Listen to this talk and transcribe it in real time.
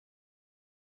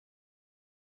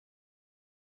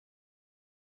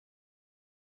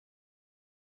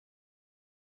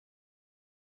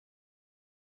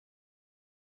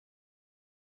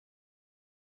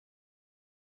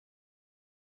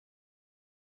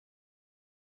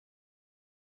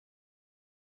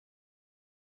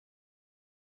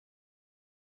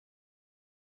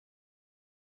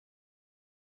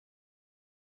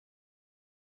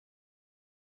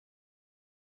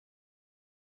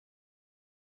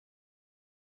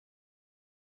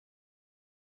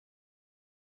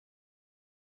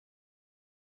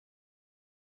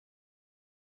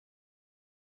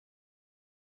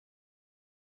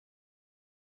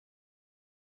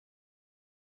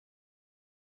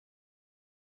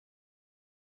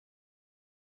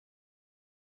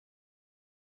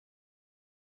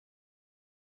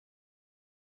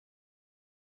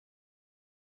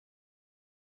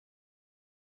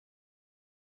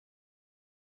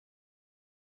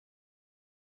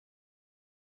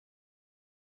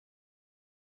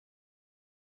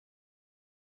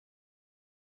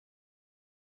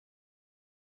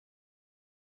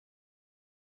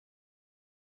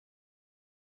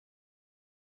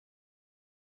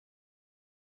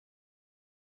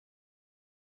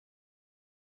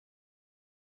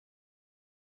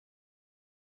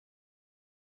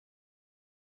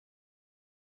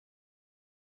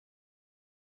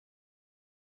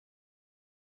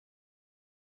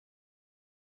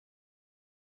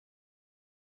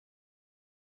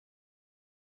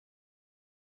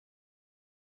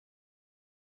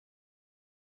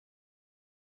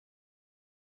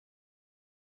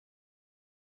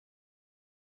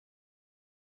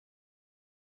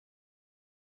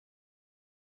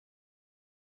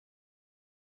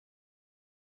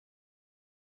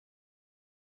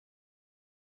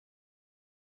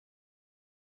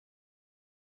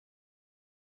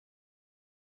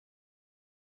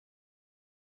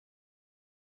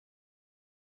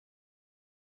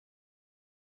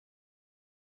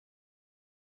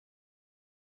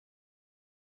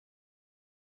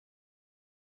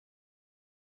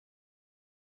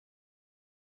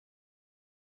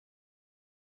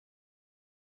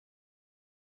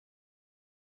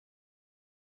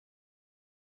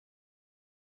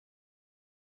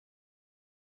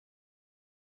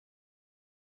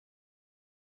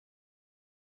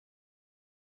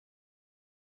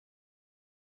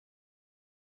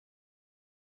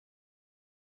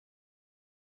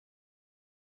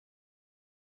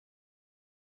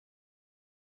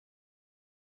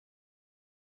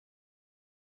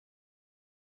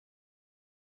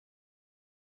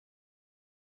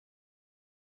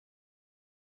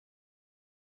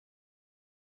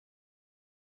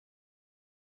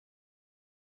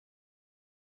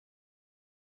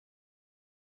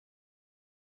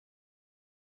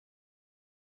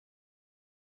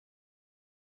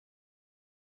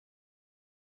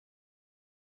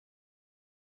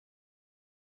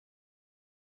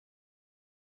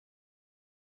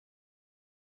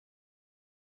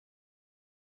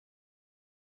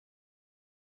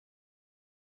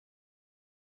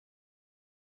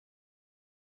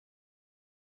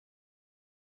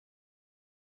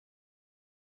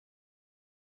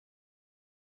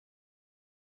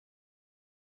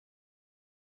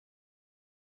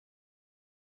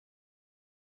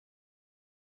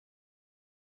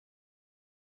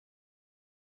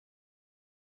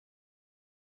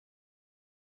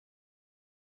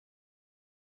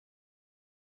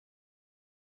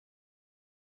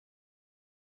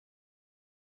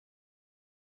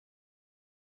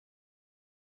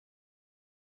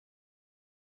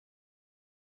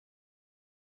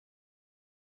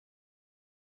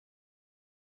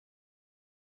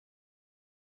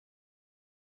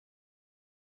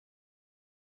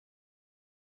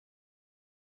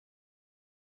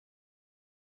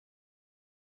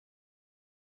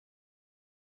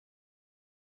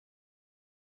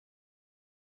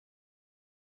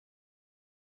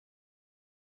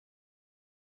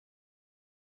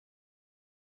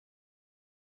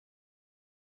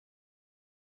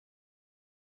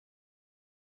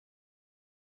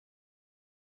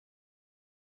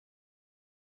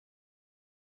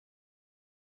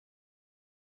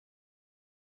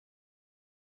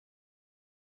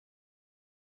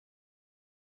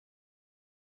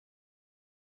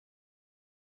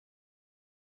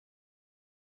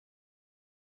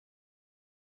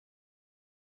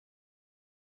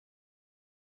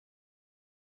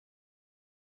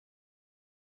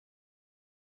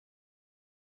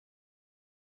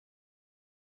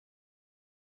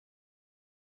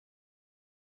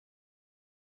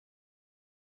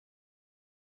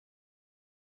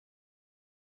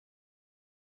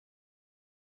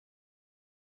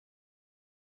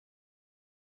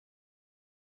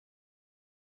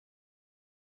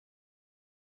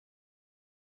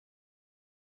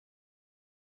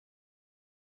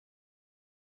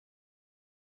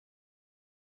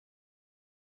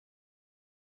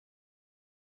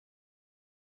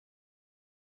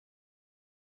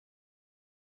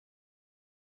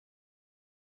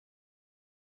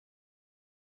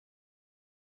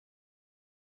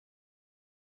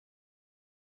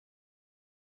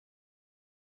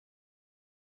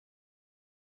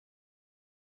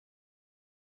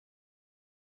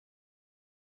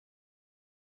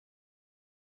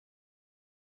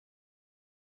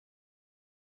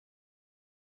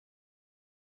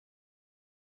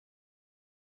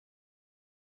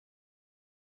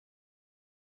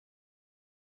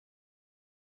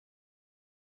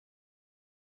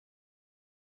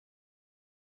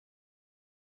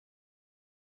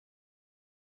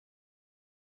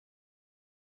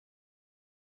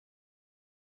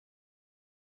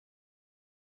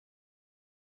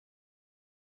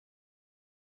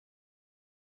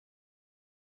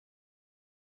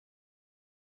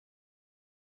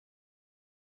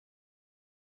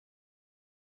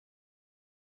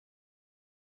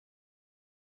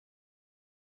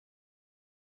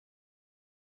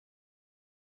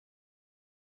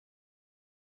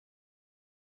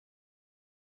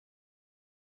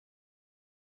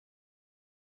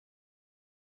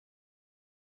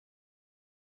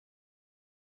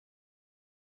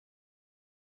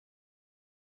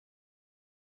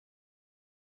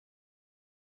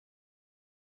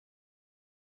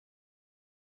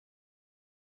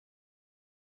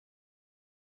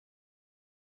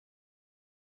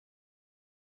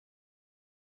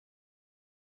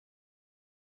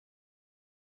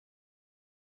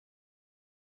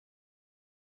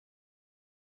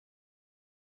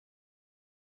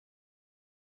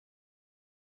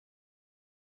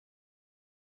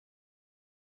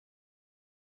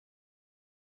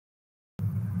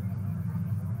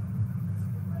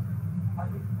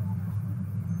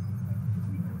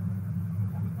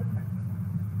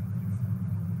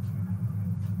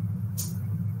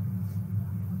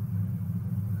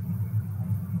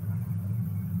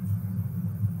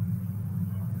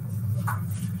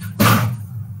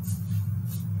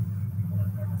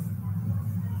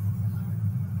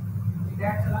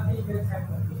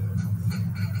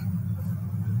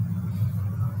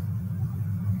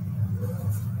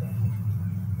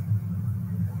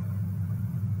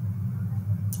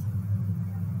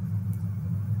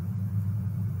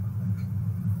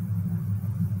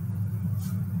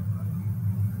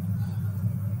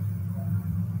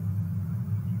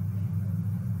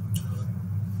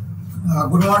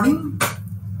Good morning.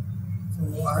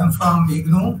 So I am from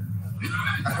IGNOU,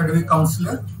 Academic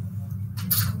Counselor.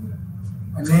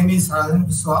 My name is Radhan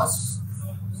Biswas.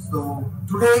 So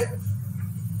today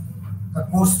the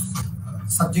course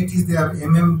subject is their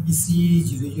MMPC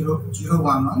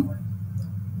 00011,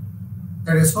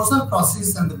 that is social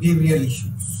process and the behavioral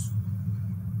issues.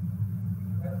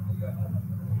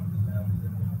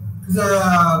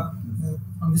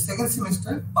 From the second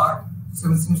semester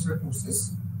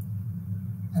courses.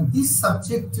 And this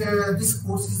subject, this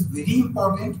course is very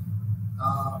important.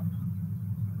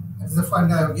 It is a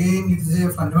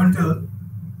fundamental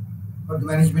for the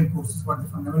management courses, for the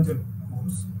fundamental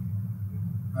course.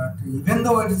 But even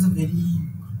though it is a very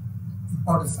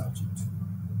important subject,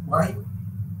 why?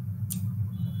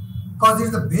 Because it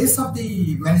is the base of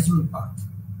the management part.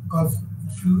 Because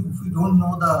if you don't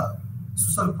know the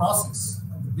social process,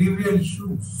 the behavioral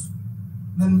issues,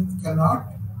 then you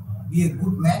cannot be a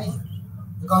good manager.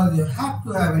 Because you have to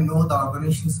know the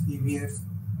organization's behaviors.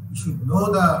 You should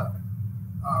know the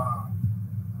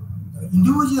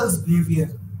individual's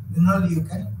behavior. Then only you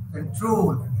can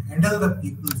control and handle the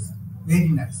people's very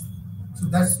nicely. So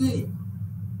that's why,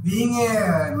 being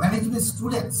a management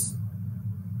students,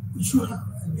 you should have,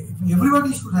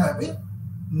 everybody should have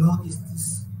know this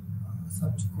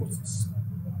subject courses.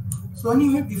 So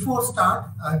anyway, before start,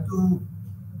 I have to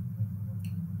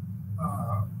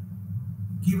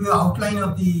give you an outline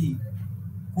of the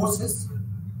courses.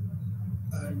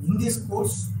 In this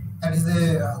course, that is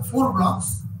 4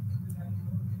 blocks,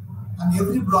 and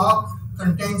every block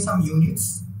contains some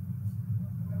units.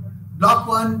 Block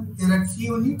 1, there are 3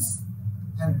 units,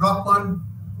 and block 1,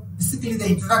 basically the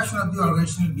introduction of the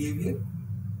organizational behavior,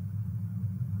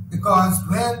 because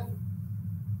where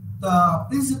the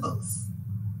principles,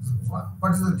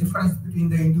 what is the difference between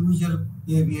the individual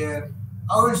behavior,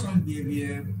 organizational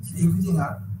behavior, everything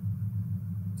are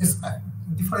described,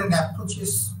 different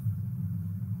approaches,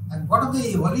 and what are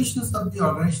the evolutions of the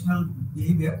organizational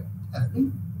behavior has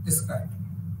been described.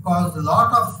 Because a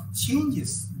lot of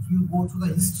changes, if you go to the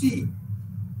history,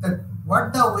 that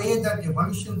what the way that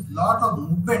evolution, lot of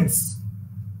movements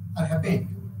are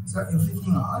happening. So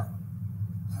everything are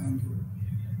and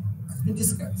has been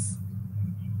discussed.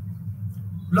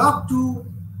 Block 2,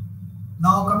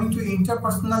 now coming to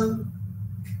intrapersonal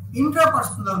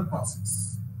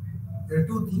process. There are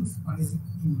 2 things. One is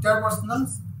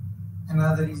interpersonals,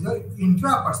 another is your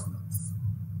intrapersonals.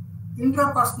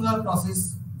 Intrapersonal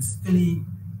process basically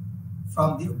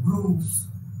from the groups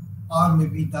or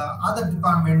maybe the other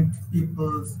department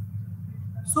peoples.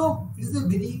 So it is a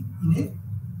very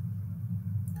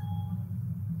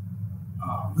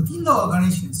within the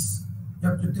organizations, you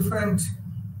have to different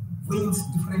wings,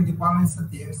 different departments are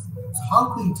there. So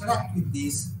how to interact with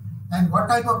this and what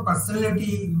type of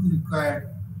personality you require.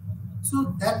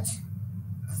 So that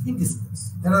has been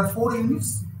discussed. There are 4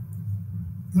 units.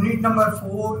 Unit number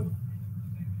 4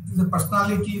 is the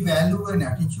personality, value and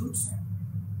attitudes.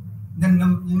 Then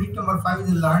unit number 5 is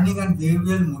the learning and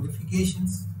behavioral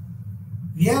modifications.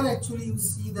 Here actually you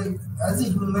see that as a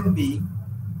human being,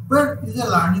 where it is a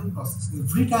learning process.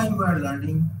 Every time we are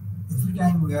learning, every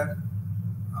time we are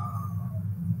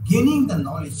gaining the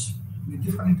knowledge in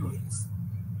different ways.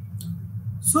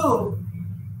 So,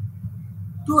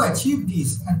 to achieve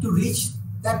this and to reach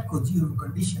that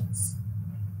conditions,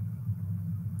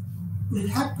 we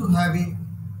have to have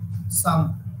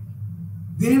some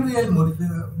behavioral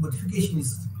modification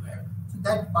is required. So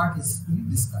that part is being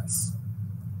discussed.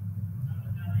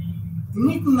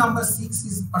 Unit number 6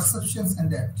 is perceptions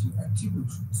and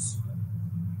attributions.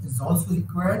 It is also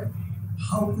required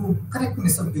how to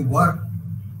correctness of the work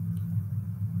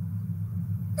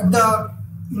and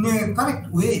in a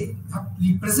correct way, you have to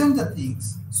represent the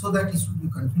things so that it should be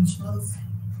conventional,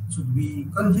 should be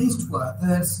convinced to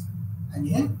others, and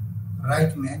in a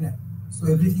right manner. So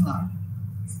everything are.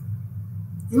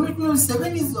 Unit number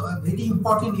 7 is a very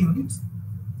important unit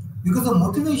because of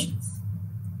motivations.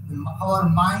 Our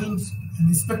minds and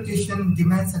expectation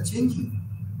demands are changing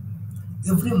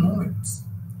every moment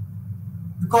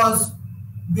because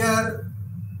we are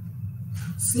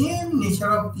same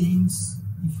nature of things.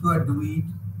 If you are doing it,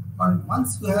 but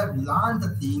once you have learned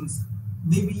the things,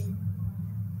 maybe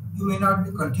you may not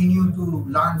continue to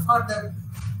learn further,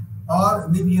 or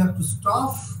maybe you have to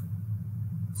stop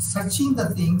searching the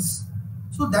things.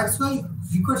 So that's why it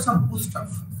requires some boost up,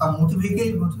 some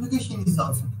motivation is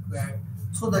also required,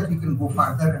 so that you can go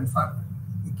further and further.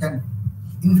 You can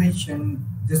invention,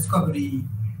 discovery,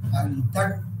 and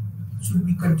that should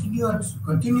be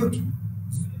continuity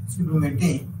should be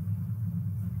maintained.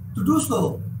 To do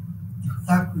so, you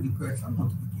have to require some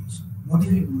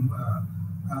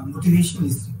motivation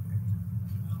is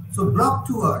required. So block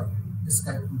 2 are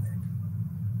describing that.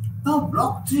 Now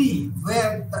block 3,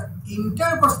 where the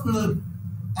interpersonal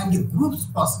and the groups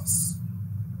process.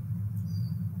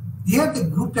 Here the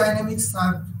group dynamics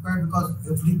are required because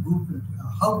every group,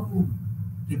 how to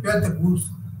prepare the groups,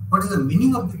 what is the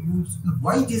meaning of the groups,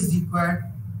 why it is required,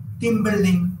 team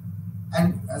building,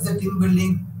 and as a team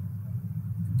building,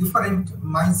 different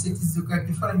mindset is required,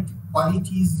 different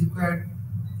qualities required.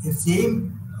 The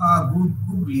same group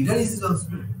leader is also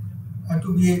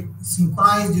to be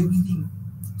synchronized everything.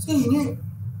 So in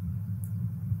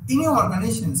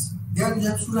organizations, there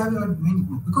you should have a main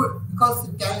group because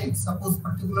the talent, suppose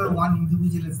particular one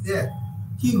individual is there,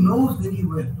 he knows very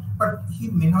well, but he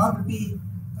may not be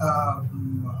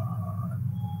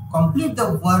complete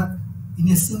the work in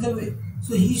a single way.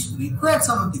 So he should require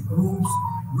some of the group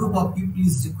of people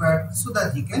is required so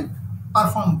that he can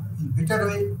perform in better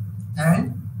way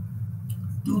and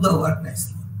do the work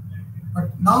nicely.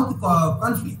 But now the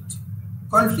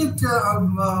conflict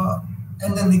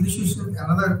and the negotiation,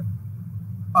 another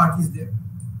part is there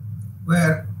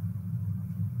where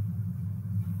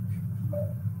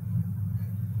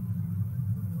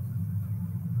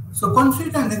so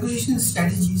conflict and negotiation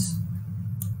strategies,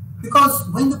 because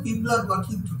when the people are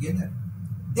working together,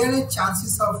 there are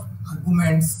chances of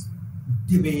arguments,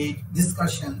 debate,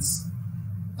 discussions,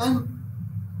 and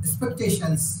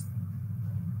expectations,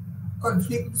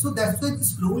 conflict. So that's why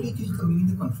slowly it is coming in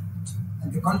the conflict,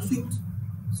 and the conflict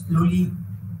slowly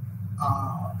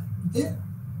the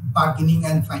bargaining,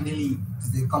 and finally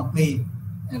they complain,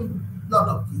 and a lot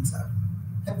of things are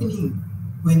happening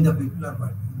when the people are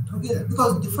working together,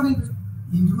 because different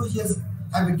individuals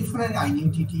have a different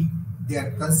identity,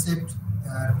 their concept,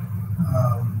 their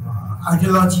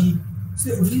ideology,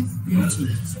 so everything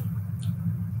changes.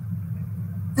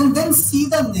 And then see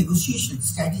the negotiation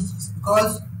strategies,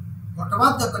 because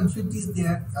whatever the conflict is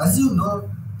there, as you know,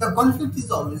 the conflict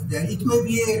is always there. It may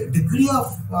be a degree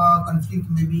of conflict,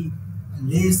 maybe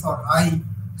less or high.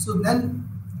 So then,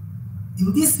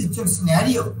 in this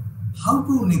scenario, how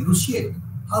to negotiate,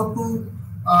 how to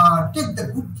take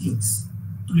the good things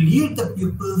to lead the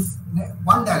people's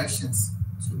one directions.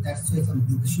 So that's why some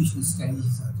negotiation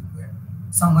strategies are required.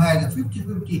 Somewhere the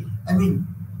 50-50. I mean,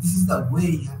 this is the way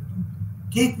you have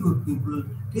to take your people,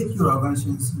 take your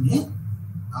organizations in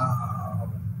a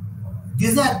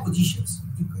desired positions.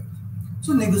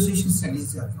 So negotiation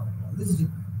strategies are always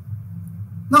required.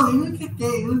 Now unit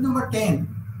number 10,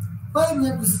 where we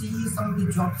have to see some of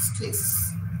the job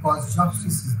stress, because job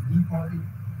stress is very important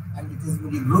and it is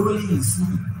very globally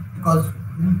seen, because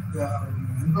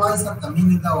employees are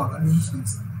coming in the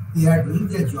organizations, they are doing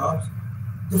their jobs.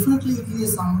 Definitely it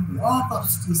is some lot of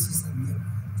stresses are there.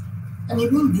 And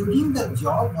even during the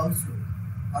job also,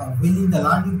 when in the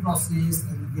learning process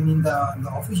and when in the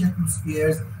office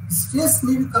atmospheres, stress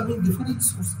may be coming different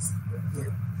sources.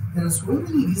 There are so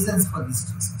many reasons for these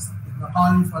stresses. Not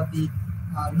only for the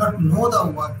not know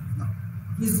the work. No.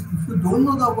 If you don't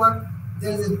know the work,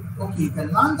 there is okay, you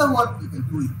can learn the work, you can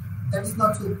do it. That is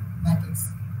not what matters.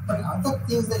 But other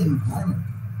things, the environment,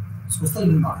 social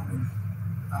environment,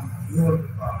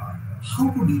 how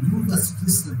to reduce the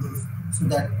stress levels so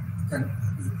that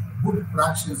good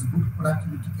productions, good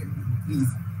productivity can be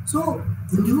increased. So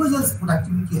individuals'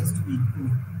 productivity has to be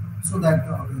improved so that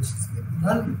the organizations can be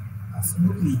run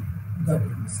smoothly without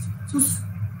any mistake. So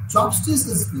job stress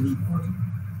is very important.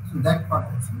 So that part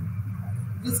also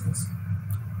discussed.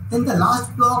 Then the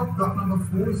last block number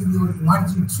 4, is your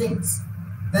emerging trends.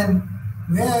 Then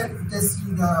where it is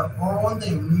all the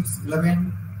units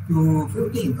 11 to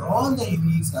 15, all the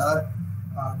units are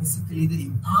basically the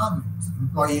empowerment,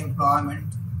 employee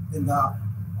employment, then the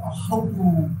how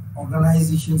to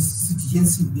organizations,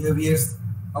 citizenship behaviors,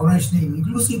 organizational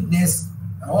inclusiveness,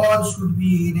 all should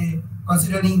be in a,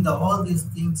 considering all these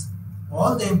things,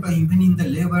 all the employees, even in the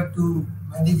labor to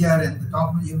manager and the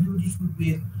top manager, everybody should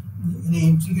be in an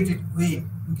integrated way.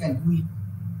 We can do it.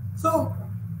 So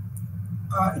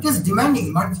it is demanding.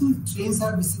 Emerging trends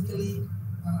are basically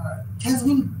it has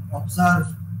been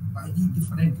observed by the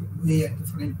different way and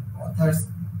different authors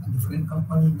and different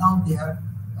companies. Now they are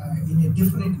in a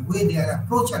different way. Their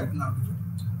approach are now different.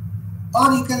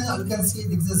 Or you can say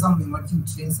there is some emerging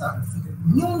trends are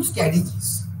new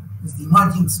strategies. The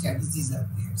emerging strategies are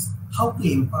there. How to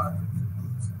empower the people,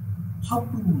 how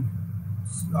to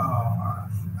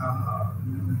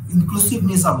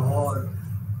inclusiveness of all,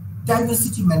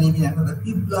 diversity management. Another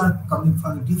people are coming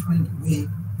from a different way,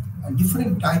 and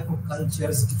different type of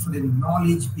cultures, different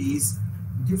knowledge base,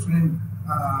 different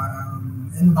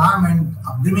environment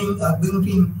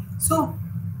upbringing. So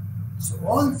So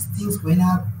all these things when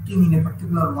are putting in a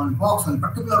particular one box and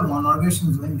particular one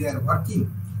organizations when they are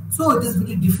working, so it is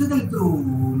very difficult to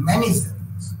manage the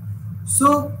things.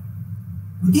 So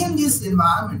within this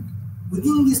environment,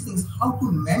 within these things, how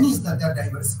to manage the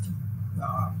diversity,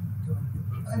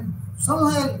 and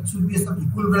somewhere it should be some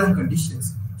equilibrium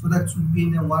conditions. So that should be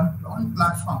in a one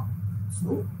platform.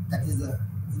 So that is a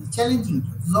very challenging.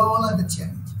 These all are the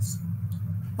challenges.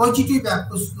 Positive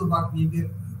approach to the work behavior.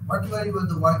 Whatever you are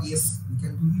the work, yes, we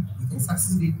can do it. We can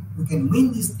succeed it. We can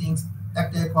win these things.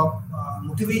 That type of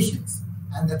motivations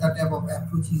and that type of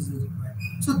approach is required.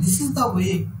 So this is the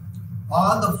way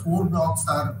all the 4 blocks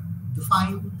are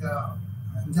defined.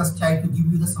 Just try to give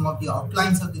you some of the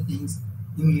outlines of the things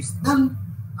in it. Then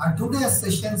today's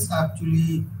sessions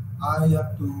actually I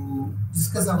have to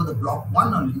discuss about the block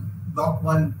 1 only. Block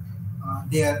 1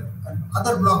 there, and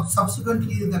other blocks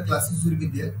subsequently the classes will be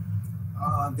there.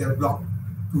 Their block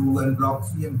 2 and block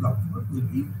 3 and block 4 will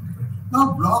be different.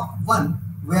 Now block 1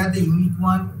 where the unit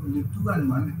 1, unit 2 and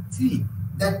 1 and 3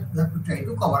 that we have to try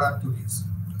to cover up today.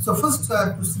 So first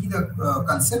to see the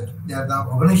concept, they are the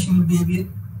organizational behavior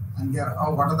and there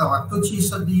are what are the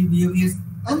approaches of the behaviors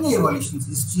and the evolutions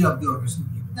history of the organizational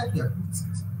behavior that we have to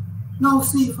discuss. Now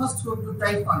see, first we have to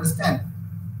try to understand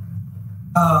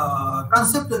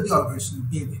concept of the organizational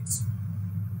behaviors.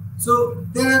 So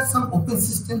there are some open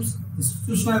systems,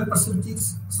 institutional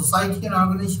perspectives, society and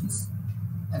organizations,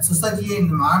 and society and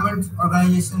environment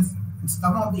organizations, and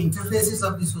some of the interfaces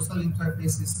of the social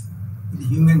interfaces with the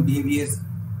human behaviors.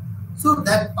 So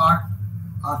that part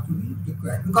are to be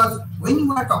required, because when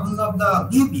you are talking of the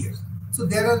behaviors, so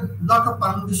there are a lot of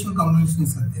permutation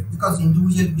combinations are there, because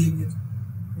individual behaviors,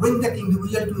 when that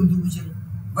individual to individual,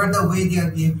 but the way they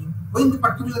are behaving, when the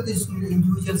particular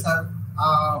individuals are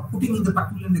putting in the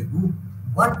particular group,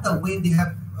 what the way they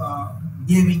have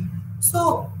behaving.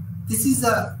 So this is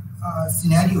a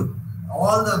scenario,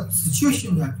 all the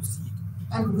situation you have to see it.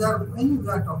 And when we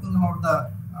are talking about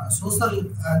the social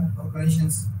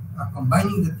organizations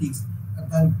combining the things,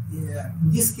 then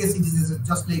in this case it is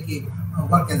just like a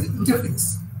work as an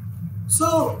interface.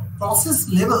 So process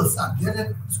levels are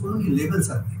there, so many levels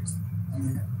are there,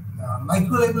 and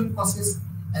micro level process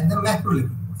and the macro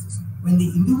level process. When the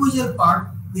individual part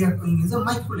we are going is a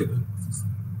micro level process.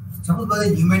 Suppose by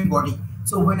the human body.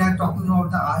 So when I am talking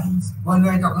about the eyes, when we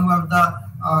are talking about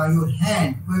the your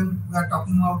hand, when we are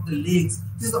talking about the legs,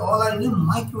 these all are in the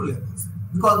micro levels,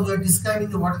 because we are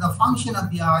describing what is the function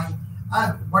of the eye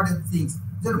and what are the things.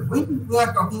 Then when we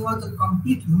are talking about the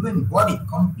complete human body,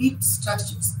 complete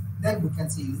structures, then we can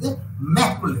see is the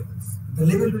macro levels. The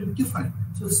level will be different.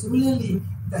 So similarly,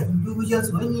 the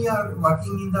individuals, when we are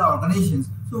working in the organizations,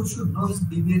 so we should know his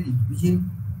behavior individual.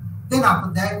 Then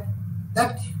after that,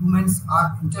 that humans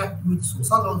are interacting with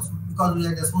social also, because we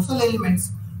are the social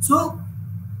elements. So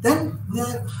then we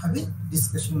are having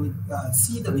discussion with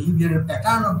see the behavioral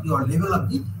pattern of your level of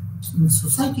the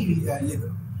society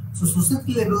level. So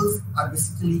society levels are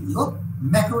basically your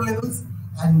macro levels,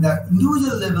 and the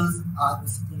individual levels are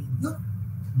basically your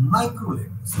micro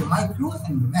levels. So micro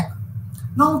and macro.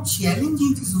 Now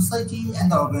challenging the society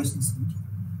and the organizations.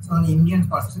 So in Indian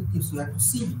perspectives, we have to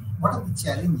see what are the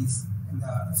challenges in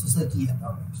the society and the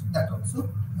organization. That also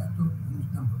we have to,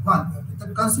 number 1, the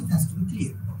concept has to be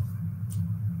clear.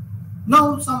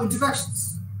 Now some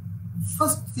introductions.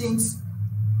 First things,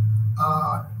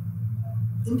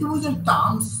 individual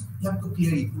terms you have to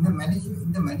clear it. In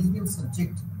the management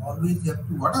subject, always you have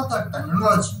to, what are the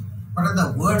terminology, what are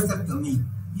the words that come in.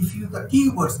 If you, the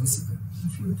keywords basically,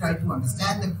 if you try to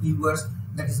understand the keywords,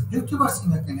 that is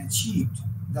 50% you can achieve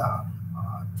the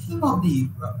theme of the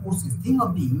courses, theme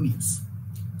of the units.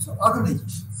 So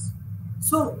organizations.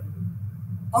 So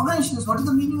organizations, what is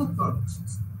the meaning of the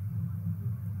organizations?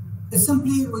 It's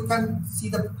simply we can see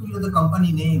the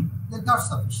company name, that's not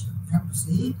sufficient. You have to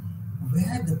say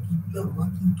where the people are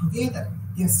working together,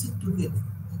 they sit together,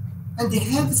 and they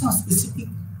have some specific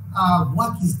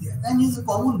work is there, and his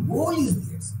common goal is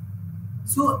there.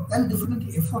 So then different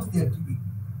efforts they are doing.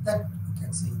 That you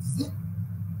can say it is the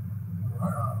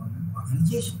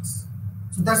organizations.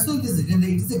 So that's why it is written.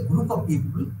 It is a group of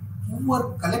people who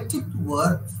are collected to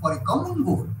work for a common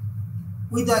goal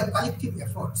with their collective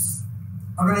efforts.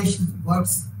 Organization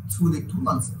works through the 2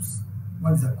 concepts.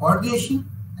 One is the coordination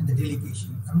and the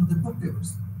delegation. Among the group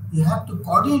members, you have to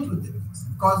coordinate with the things,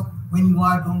 because when you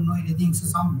don't know anything, so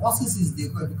some bosses is there,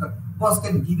 because boss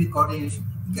can give a coordination,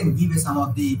 he can give some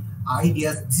of the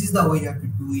ideas, this is the way you have to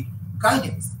do it,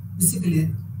 guidance,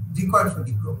 basically required for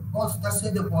the group. Boss, that's why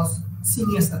the boss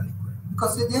seniors are required,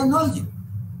 because they are knowledgeable.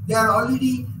 They are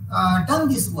already done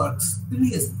these works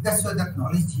previously, that's why that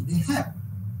knowledge they have.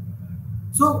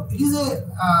 So it is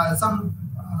a some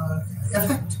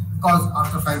effect, because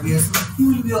after 5 years he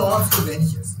will be also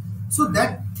vanishes. So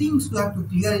that things we have to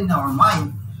clear in our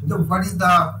mind. What is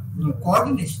the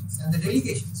coordinations and the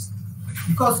delegations?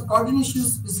 Because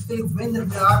coordinations basically when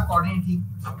we are coordinating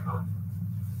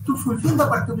to fulfill the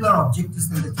particular objectives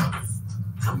and the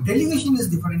things. Delegation is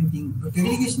different thing. But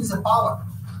delegation is a power.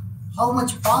 How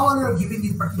much power you are giving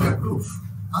this particular group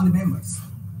on the members.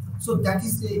 So that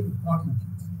is the important thing.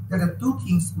 There are two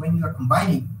things when you are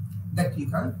combining that you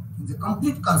can the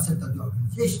complete concept of the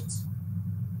organizations.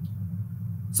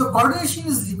 So coordination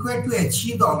is required to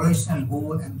achieve the organizational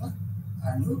goal and the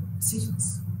new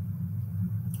decisions.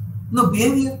 Now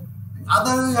behavior,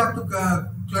 other you have to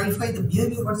clarify the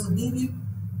behavior. What is the behavior?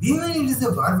 Behavior is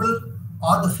a verbal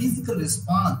or the physical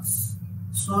response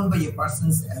shown by a person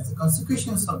as a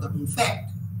consequence of the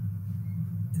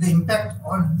impact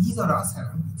on his or her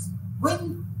surroundings.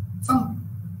 When some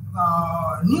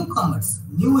newcomers,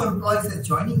 new employees are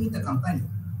joining in the company,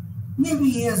 maybe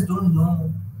he don't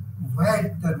know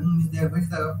where the room is there, where is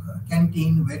the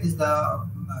canteen, where is the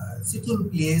sitting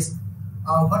place,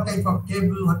 what type of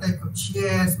table, what type of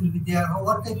chairs will be there, or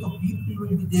what type of people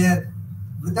will be there.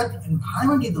 With that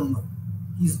environment, he don't know.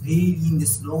 He's really in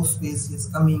this low space, he's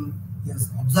coming, he's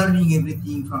observing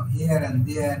everything from here and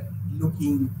there,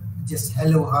 looking, just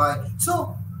hello, hi.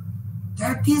 So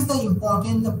that is the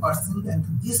important the person and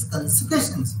these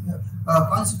consequences,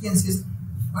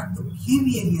 what the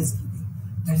behavior he is giving.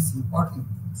 That is important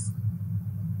things.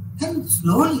 And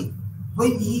slowly,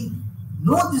 when he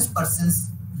know this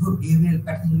person's, your behavioral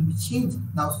pattern will be changed.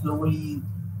 Now slowly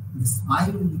the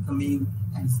smile will be coming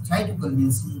and try to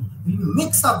convince him. He will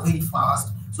mix up very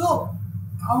fast. So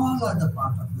all are the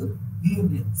part of your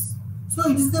behaviors. So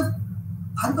it is the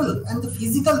verbal and the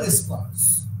physical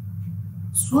response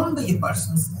shown by a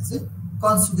person as a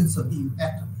consequence of the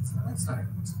impact of his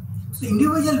surroundings. So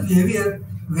individual behavior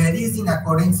varies in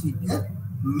accordance with their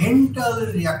mental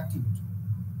reactivity.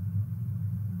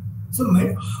 So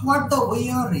what the way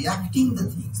you are reacting the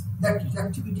things, that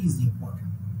reactivity is important.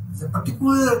 The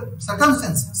particular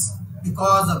circumstances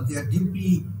because of their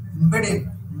deeply embedded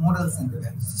morals and the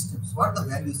value systems. What the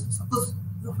values? Suppose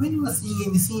when you are seeing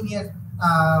any senior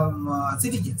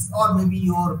citizens or maybe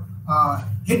your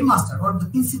headmaster or the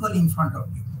principal in front of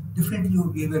you, definitely your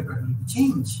behavior pattern will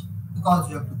change because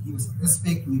you have to give some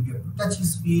respect, maybe you have to touch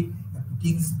his feet, you have to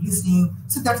take his blessing.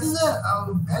 So that is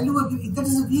a value of that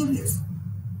is a behavior.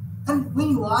 And when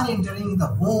you are entering the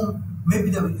home, maybe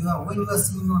when you are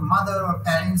seeing your mother or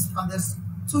parents, fathers,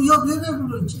 so your behavior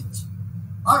will change.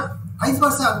 Or vice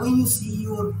versa, when you see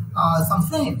your some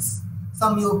friends,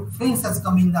 some of your friends has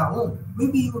come in the home,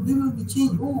 maybe your behavior will be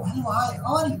changed. Oh, hello, hi,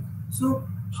 how are you? So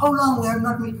how long we have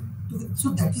not met together? So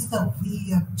that is the way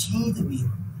you have changed the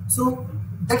behavior. So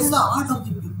that is the art of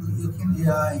the people. You can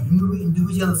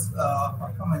individuals'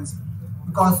 performance,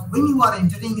 because when you are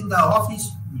entering in the office,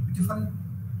 it will be different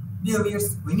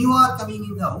behaviors. When you are coming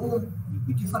in the home, it will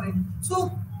be different.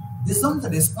 So this on the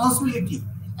responsibility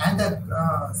and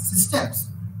the systems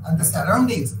and the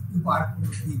surroundings, your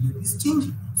behavior is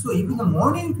changing. So even the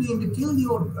morning till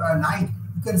your night,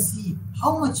 you can see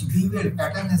how much behavioral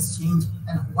pattern has changed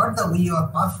and what the way you are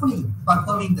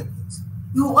performing the things.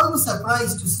 You are almost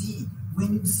surprised to see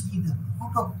when you see the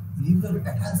lot of behavioral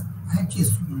patterns. Actually,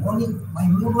 morning my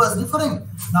mood was different.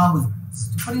 Now it's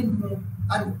different mood,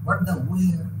 and what the way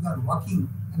you are walking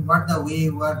and what the way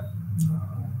your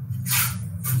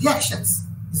reactions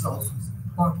is also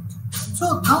important.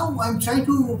 So now I'm trying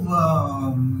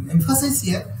to emphasize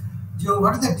here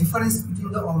what is the difference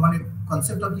between the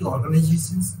concept of the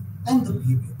organizations and the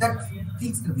behavior. That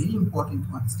things are very important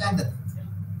to understand that.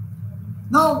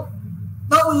 Now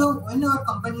when you are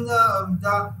comparing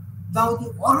the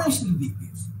organizational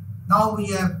behaviors, now we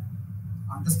have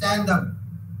understand the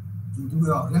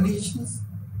organizations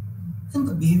and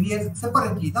the behavior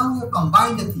separately. Now we have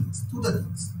combined the things, two the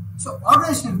things. So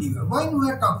organizational behavior, when we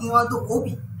are talking about the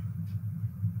OB,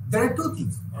 there are two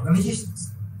things,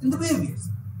 organizations and the behaviors.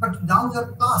 But now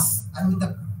the class,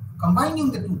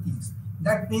 combining the two things,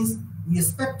 that means we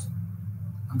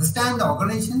understand the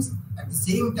organizations at the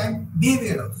same time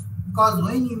behavior also. Because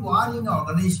when you are in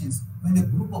organizations, when a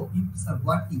group of people are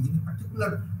working in a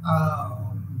particular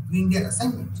doing their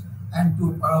assignment and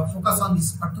to focus on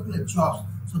this particular job,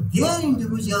 so their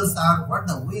individuals are what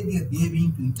the way they are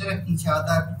behaving to interact each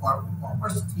other, to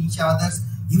cooperate with each other's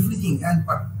everything, and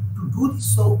but to do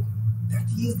this, so that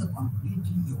is the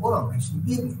completely your organizational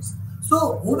behaviors.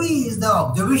 So OB is the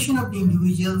observation of the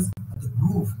individuals, the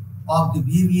group of the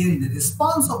behavior in the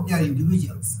response of their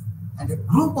individuals and a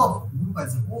group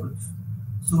as a whole.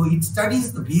 So it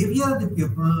studies the behavior of the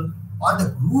people or the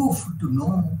group to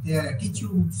know their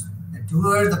attitudes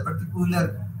towards the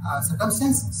particular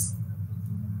circumstances.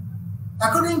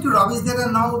 According to Robbins, there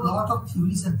are now a lot of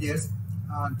theories and theirs.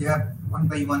 They are one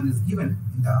by one is given.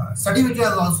 In the study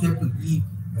material also you have to read.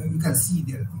 You can see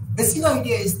their things. Basic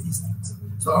idea is these things.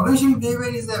 So organizational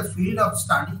behavior is a field of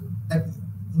study that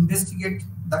investigate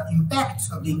the impact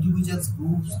of the individuals,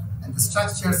 groups, and the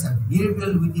structures and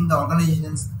variable within the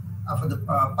organizations for the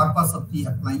purpose of the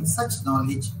applying such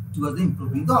knowledge towards the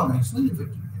improving the organizational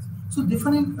effectiveness. So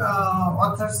different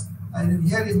authors,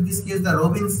 here in this case the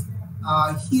Robbins,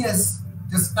 he has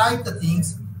described the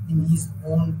things in his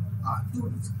own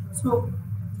theories. So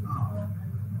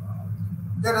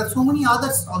there are so many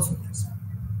others also.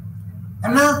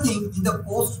 Another thing, in the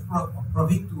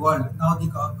post-COVID world, now the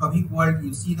COVID world,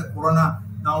 you see the corona,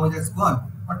 now it has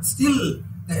gone, but still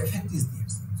the effect is there.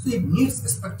 So it needs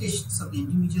expectations of the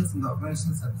individuals and the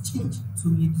organizations have changed. So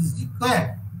it is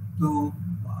required to,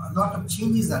 a lot of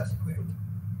changes are required.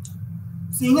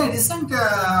 So in a recent,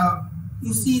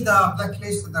 you see the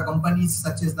blacklist of the companies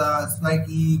such as the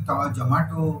Swiggy,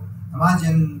 Zomato,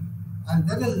 Amazon, and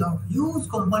there are a lot of huge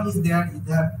companies there.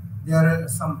 There are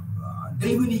some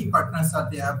delivery partners are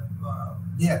there,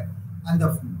 and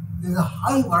there's a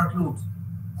high workload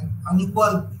and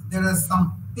unequal. There are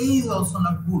some pay is also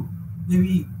not good.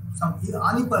 Maybe some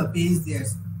unequal pay is there.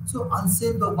 So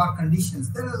unsafe the work conditions.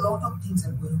 There are a lot of things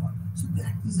are going on. So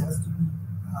that is has to be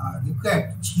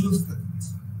required to change the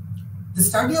things. The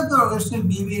study of the organizational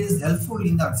behavior is helpful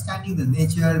in understanding the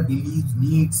nature, beliefs,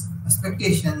 needs,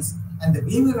 expectations, and the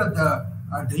behavior of the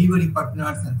delivery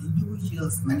partners and the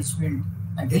individuals, management,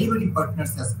 and delivery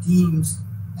partners as teams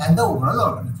and the overall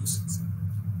organizations.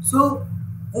 So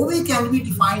OB can be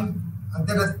defined,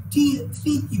 there are three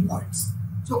key points.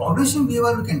 So organizational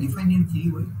behavior we can define in three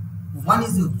ways. One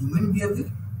is your human behavior,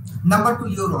 number two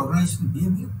your organizational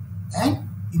behavior, and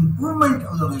improvement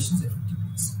of the organization's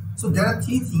effectiveness. So there are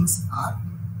three things are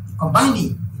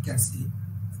combining, we can say,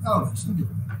 organizational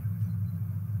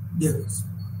behaviors.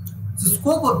 So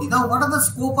scope of the, now what are the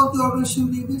scope of the organizational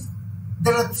behaviors?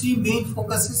 There are three main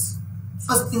focuses.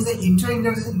 First is the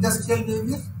inter-industrial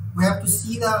behavior. We have to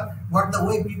see what the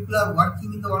way people are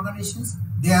working in the organizations.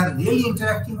 They are really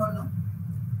interacting or not.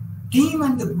 Team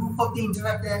and the group of the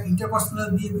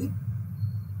interpersonal behavior.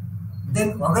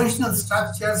 Then organizational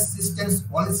structures, systems,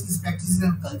 policies, practices,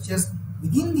 and cultures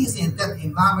within this that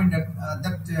environment,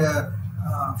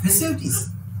 facilities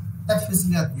that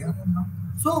facility are there or not.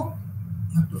 So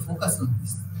you have to focus on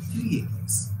these three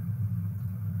areas.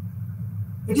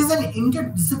 It is an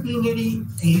interdisciplinary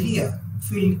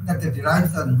field that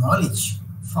derives the knowledge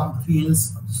from the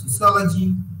fields of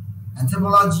sociology,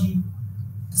 anthropology,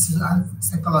 and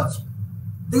psychology.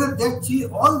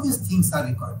 All these things are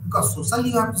required because socially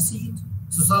you have to see it,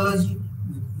 sociology,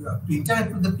 you have to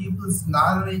interact with the people in the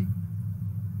other way,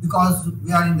 because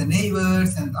we are in the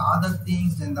neighbors and the other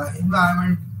things and the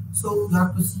environment. So you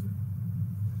have to see.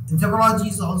 Anthropology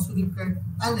is also required,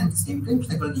 and at the same time,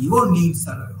 psychology, your needs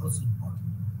are also important.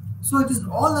 So it is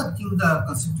all the things that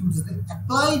constitutes the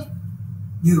applied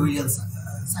behavioral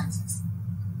sciences.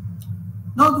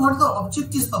 Now, what are the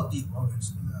objectives of the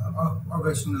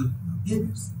organizational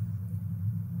behaviors?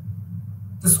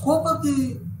 The scope of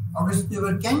the organizational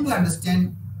behavior can be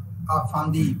understood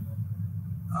from the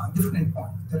different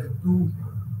points. There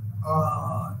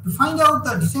are to find out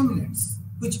the determinants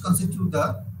which constitute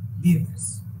the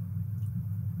behaviors.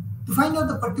 To find out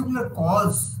the particular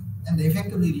cause and the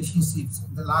effect of the relationships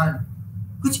in the learned,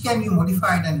 which can be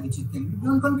modified and which can be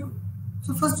beyond control.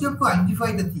 So first you have to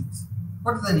identify the things.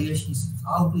 What are the relationships?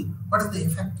 What is the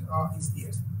effect is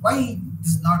there? Why it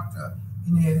is not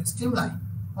in a streamline?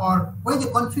 Or why the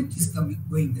conflict is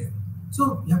going there?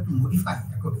 So you have to modify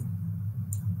accordingly.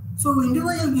 So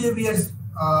individual behaviors,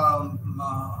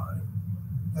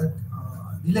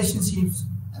 relationships,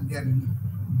 and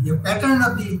their pattern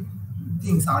of the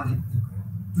things are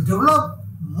to develop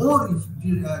more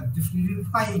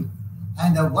defined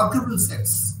and workable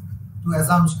sets to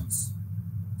assumptions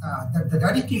that are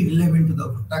directly relevant to the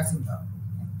practicing.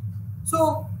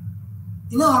 So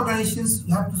in our organizations,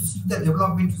 you have to see the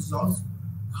development results,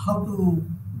 how to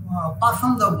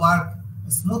perform the work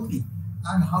smoothly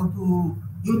and how to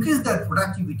increase their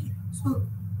productivity. So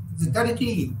it's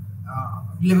directly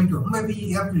relevant to maybe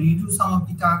you have to redo some of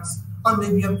the tasks, or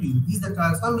maybe you have to increase the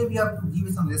tasks, or maybe you have to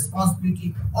give some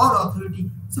responsibility or authority.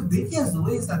 So various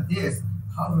ways are there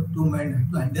how to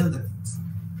handle the things.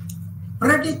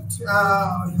 Predict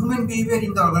human behavior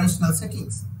in the organizational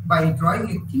settings by drawing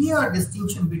a clear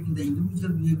distinction between the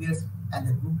individual behaviors and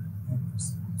the group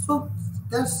behaviors. So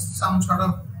there's some sort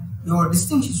of your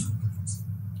distinction should be.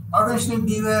 Organizational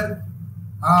behavior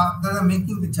They are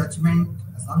making the judgment,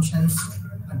 assumptions,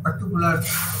 and particular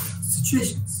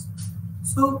situations.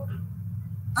 So,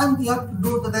 and we have to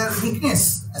know that there are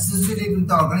weakness associated with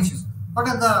the organization. What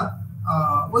are the,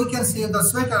 we can say the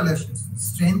SWOT relations: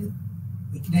 strength,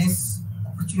 weakness,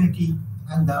 opportunity,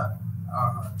 and the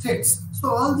threats. So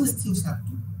all these things have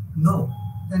to know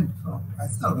then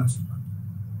as the organization.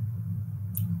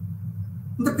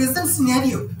 In the present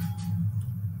scenario,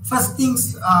 first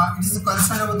things, it is a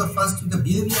concern about the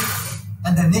behavior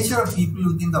and the nature of people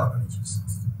within the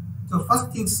organizations. So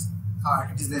first things,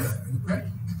 it is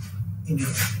required in the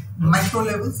micro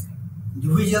levels,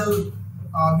 individual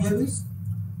behaviors.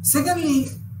 Secondly,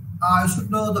 you should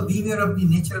know the behavior of the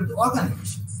nature of the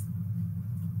organizations.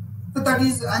 So that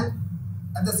is, and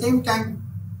at the same time,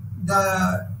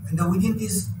 within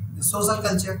this, the social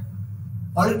culture,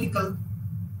 political,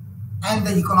 and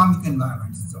the economic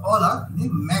environment. So all are in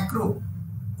a macro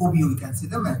overview. We can see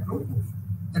the macro overview.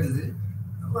 That is the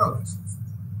organizations.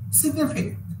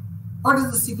 Significant. What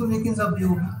is the significance of the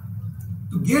overview?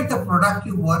 To get the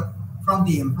productive work from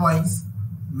the employees,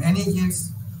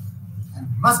 managers, and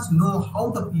must know how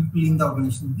the people in the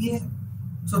organization behave.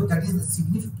 So that is the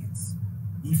significance.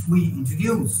 If we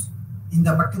introduce in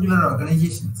the particular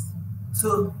organizations,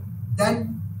 so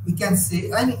then we can say,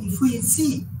 and if we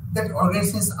see that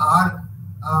organizations are,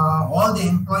 all the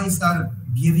employees are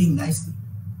behaving nicely,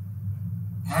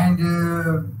 and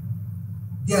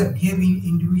they are behaving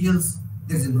individuals,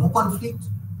 there is no conflict,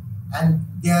 and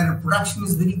their production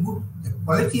is very good, the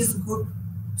quality is good,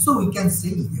 so we can say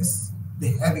yes,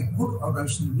 they have a good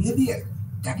organizational behavior.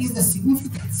 That is the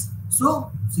significance.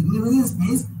 So significance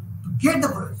means to get the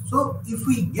product. So if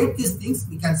we get these things,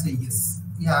 we can say yes,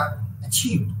 we have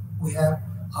achieved, we have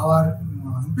our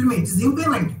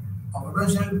implemented our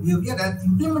organizational behavior and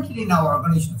implemented in our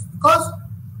organizations, because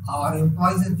our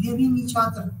employees are behaving each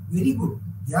other very good.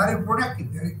 They are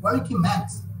productive, they are quality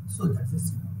max. So that's the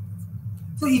significance.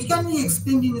 So it can be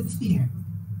explained in 3 heads.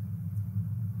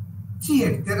 3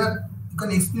 heads. There are, you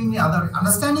can explain the other: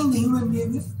 understanding the human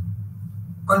behaviors,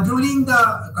 controlling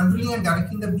and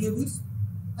directing the behaviors,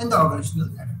 and the organizational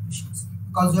adaptations.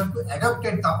 Because you have to adapt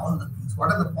it all the things.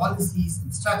 What are the policies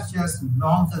and structures and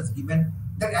norms as given,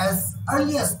 that as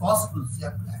early as possible you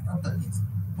have to adapt the things.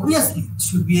 Obviously, it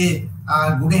should be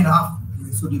good enough,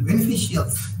 it should be beneficial.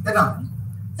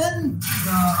 Then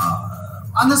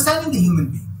understanding the human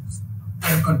beings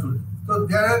and controlling. So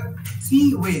there are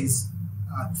 3 ways,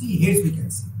 3 heads we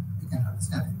can see. We can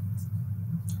understand it.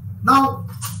 Now,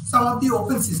 some of the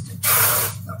open systems.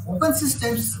 The open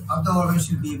systems of the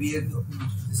organizational behavior,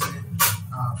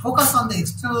 focus on the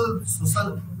external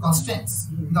social constraints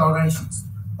in the organizations.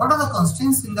 What are the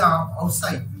constraints in the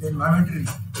outside, in the environmental,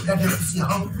 that you have to see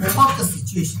how to cope up the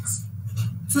situations.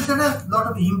 So there are a lot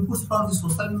of inputs from the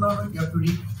social environment you have to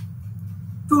read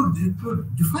to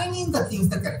defining the things,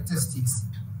 the characteristics,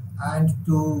 and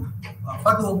to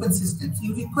for the open systems,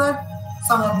 you require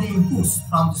some of the inputs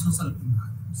from the social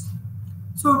environments.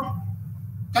 So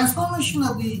transformation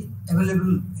of the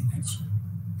available energy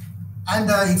and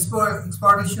the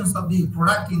exploitations of the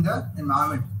product in the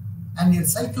environment and the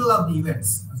cycle of the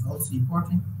events is also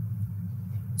important.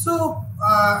 So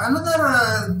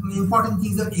another important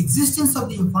thing is the existence of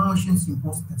the information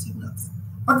imports the signals.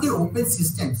 But the open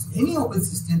systems, any open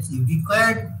systems, you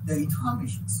require the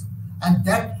informations, and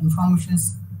that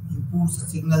information's inputs the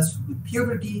signals should be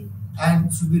purity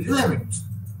and should be relevant.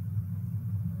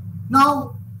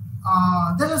 Now,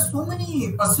 there are so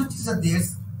many perspectives are there.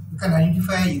 You can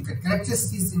identify, you can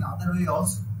characteristics in other way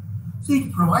also. So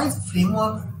it provides a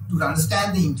framework to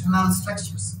understand the internal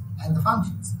structures and the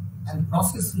functions and the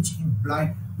process which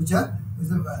imply, which are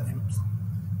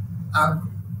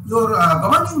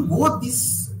governing both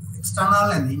these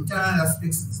external and internal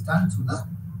aspects is done through the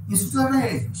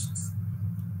institutionalizations.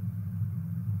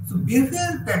 So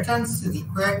behavioral patterns are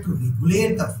required to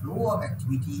regulate the flow of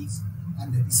activities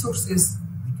and the resources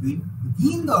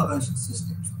within the organization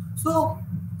systems. So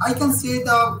I can say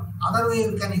the other way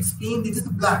we can explain this is the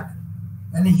blood.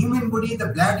 When a human body, the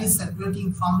blood is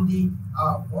circulating from the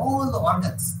all the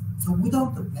organs. So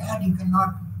without the blood, you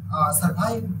cannot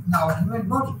survive in our human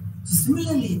body. So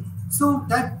similarly, so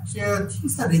that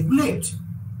things are regulated.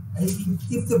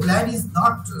 If the blood is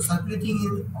not circulating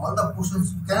in all the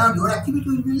portions, you cannot, your activity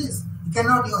will be less. You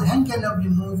cannot, your hand cannot be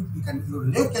moved, your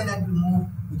leg cannot be moved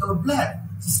without blood.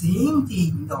 The same thing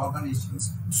in the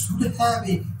organizations. You should have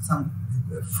some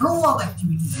flow of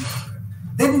activities.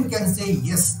 Then you can say,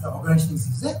 yes, the organization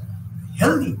is a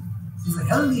healthy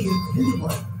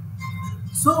body.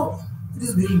 So it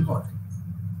is very important.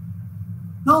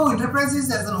 Now,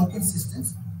 enterprises as an open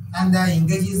systems, and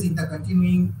engages in the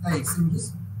continuing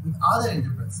exchanges with other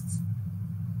enterprises.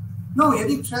 Now,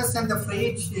 Eric Trust and the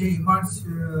Freight emerged.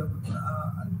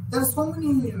 There are so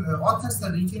many authors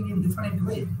that are written in different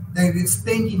way. They have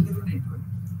explained in different way.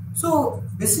 So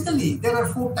basically, there are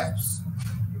four types.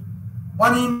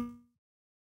 One in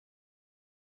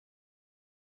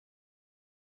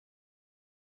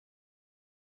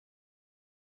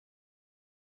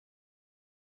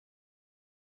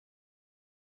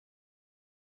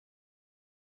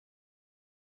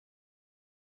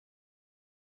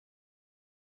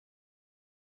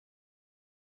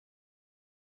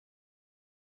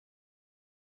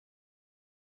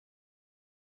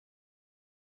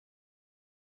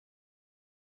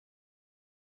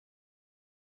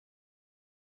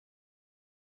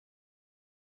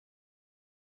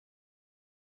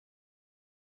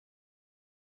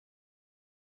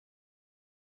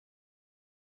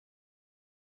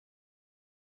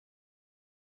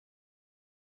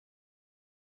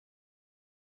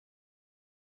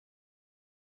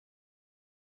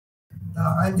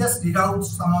I'll just read out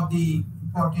some of the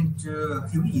important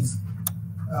theories.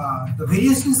 The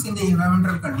variations in the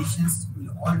environmental conditions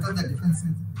will alter the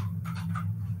defenses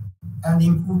and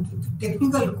input the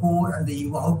technical core and the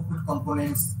output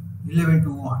components relevant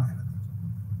to one another.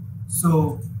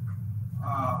 So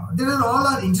there are all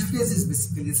our interfaces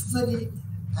basically, society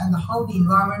and how the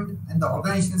environment and the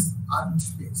organizations are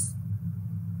interfaced.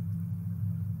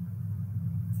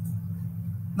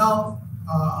 Now,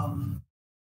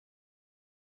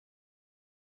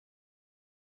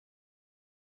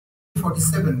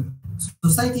 47,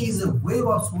 society is a wave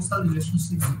of social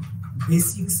relationships,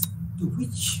 basics to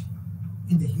which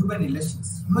in the human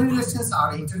relations. Human relations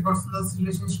are interpersonal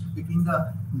relationships between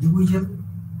the individual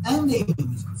and the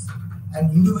individuals, and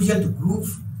individual to group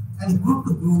and group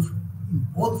to group in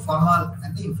both formal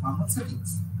and the informal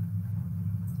settings.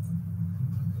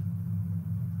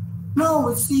 Now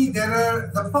we see there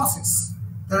are the process.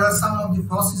 There are some of the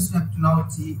processes we have to now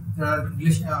see. There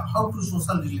are how to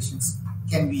social relations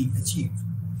can be achieved.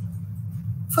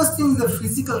 First thing is the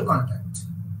physical contact.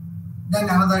 Then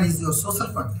another is your social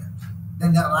contact.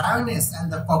 Then the awareness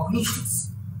and the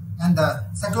cognitions and the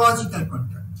psychological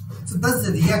contact. So thus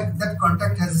that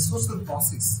contact has a social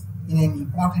process in an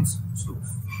important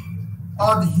source.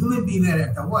 Or the human behavior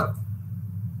at the work.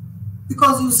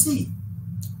 Because you see,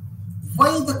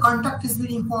 why the contact is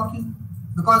very important?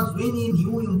 Because when a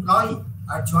new employee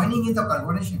are joining in the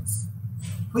corporations,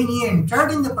 when he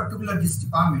entered in the particular this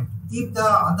department, if the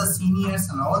other seniors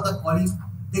and all the colleagues,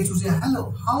 they should say,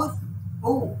 hello, how are you?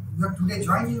 Oh, you have today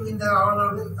joined you in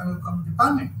the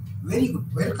department. Very good,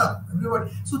 welcome,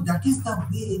 everybody. So that is the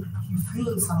way he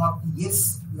feels some of the,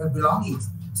 yes, your belongings.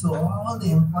 So all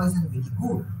the employees are very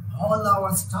good. All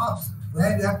our staffs,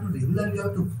 where you have to regularly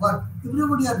have to work,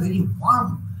 everybody are very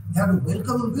warm. They have to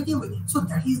welcome in very way. So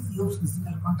that is your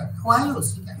physical contact. Oh, hello,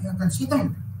 you can shake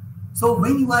hand. So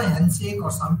when you are a handshake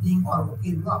or something, or okay,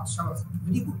 you are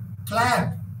very good,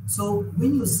 glad. So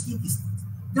when you see these things,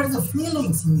 there is a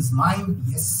feelings in his mind,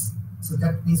 yes. So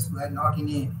that means we are not in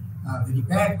a very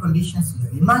bad conditions.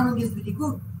 Your environment is very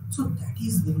good. So that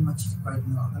is very much required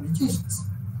in organizations.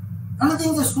 Another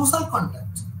thing is the social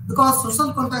contact. Because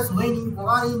social contact, when you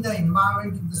are in the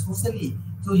environment, in the socially,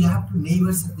 so you have to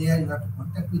neighbors are there, you have to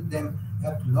contact with them. You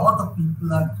have a lot of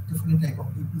people, are different type of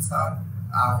people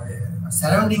are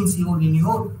surroundings you in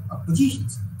your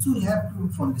positions. So you have to,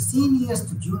 from the seniors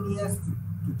to juniors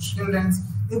to children,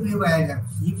 everywhere.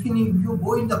 Even if you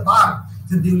go in the park,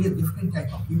 so there will be a different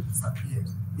type of people are there.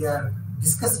 They are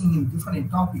discussing in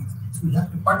different topics. So you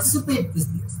have to participate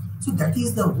with this. So that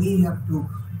is the way you have to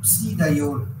see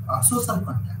your social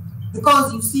contact.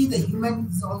 Because you see the human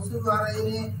is also are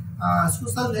in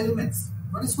social elements.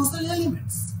 What is social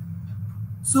elements?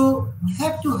 So we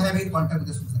have to have a contact with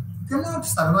the society. You cannot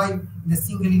survive in a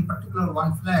single, in particular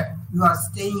one flat. You are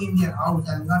staying in your house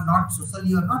and you are not socially,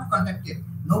 you are not contacted.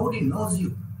 Nobody knows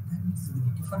you. That is very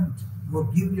different. Your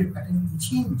behavior pattern will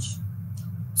change.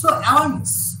 So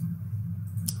awareness.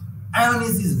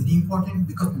 Awareness is very important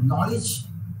because knowledge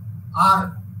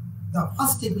are the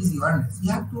first step is awareness.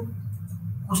 You have to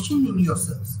question in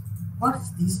yourselves. What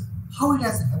is this? How it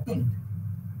has happened?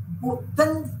 Oh,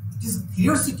 then it is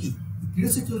curiosity. The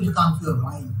curiosity will come to your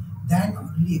mind. Then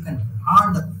only you can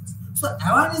learn the things. So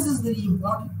awareness is very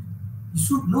important. You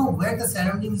should know where the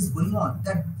surrounding is going on.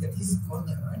 That is called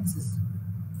the awareness.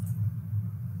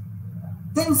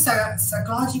 Then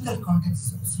psychological context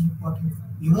is also important.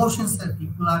 Emotions that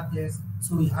people are there.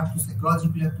 So you have to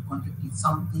psychologically have to contact with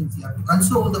some things. You have to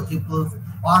console the people,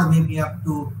 or maybe you have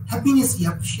to happiness. You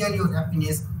have to share your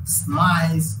happiness,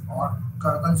 smiles, or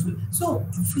console. So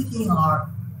everything are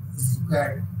is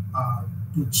required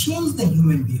to change the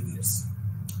human behaviors.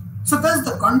 So thus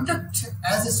the conduct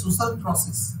as a social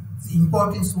process is an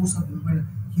important source of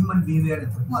human behavior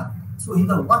at the work. So in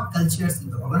the work cultures, in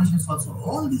the organizations also,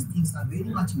 all these things are very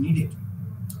much needed.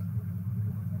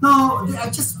 Now the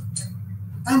adjustment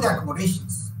and the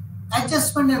accommodations.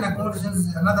 Adjustment and accommodations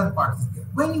is another part is there.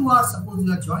 When you are, suppose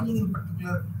you are joining in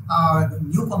particular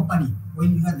new company,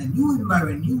 when you have the new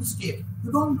environment, new state,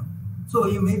 you don't know. So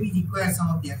you maybe require some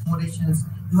of the accommodations.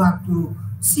 You have to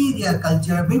see their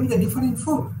culture, maybe the different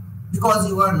food, because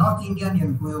you are North Indian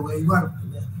and you are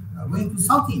going to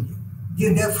South India.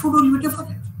 Their food will be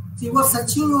different. So you are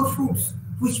searching your foods,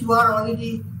 which you are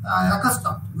already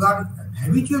accustomed. You are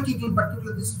habituated in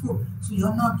particular this food, so you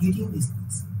are not getting these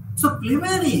things. So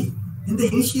primarily, in the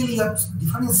initially, you have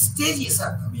different stages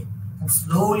are coming, and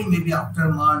slowly, maybe after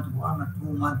a month, 1 or 2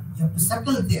 months, you have to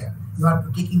settle there. You are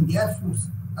taking their foods,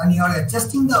 and you are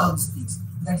adjusting all these things.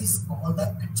 That is called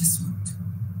the adjustment.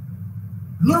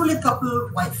 Newly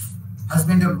coupled wife,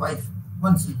 husband and wife,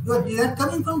 they are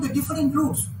coming from the different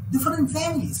roots, different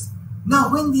families.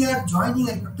 Now, when they are joining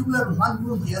a particular one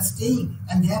room, they are staying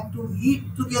and they have to eat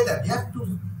together. They have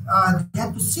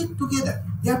to sit together.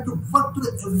 They have to work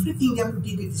together. Everything they have to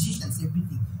take decisions.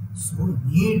 Everything. So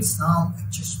need some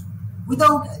adjustment.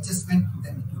 Without adjustment,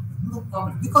 then it will be no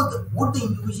problem, because what the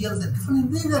individuals are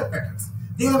different behavior patterns.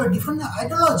 They have different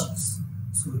ideologies.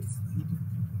 So it is very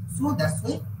difficult. So that's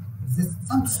why there's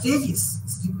some stages.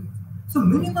 So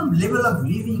minimum level of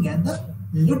living and the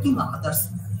letting others.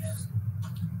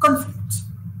 Conflict.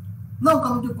 Now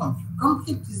coming to conflict.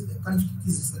 Conflict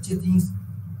is such a thing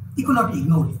you cannot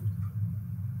ignore it.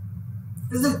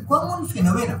 It is a common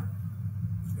phenomenon.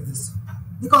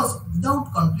 Because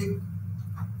without conflict,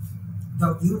 the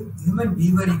human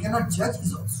behavior you cannot judge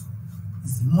is also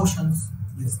his emotions,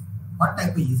 his what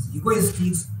type of is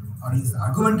egoistic or his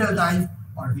argumental type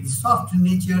or his soft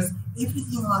natures,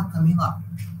 everything are coming up.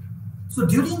 So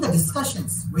during the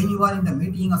discussions, when you are in the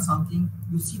meeting or something,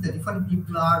 you see the different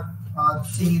people are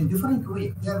saying in different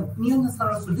way. Their opinions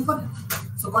are also different.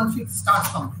 So conflict starts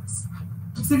from this.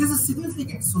 So it is a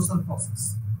significant social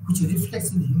process which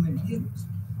reflects in the human behaviors.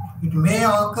 It may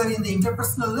occur in the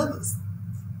interpersonal levels,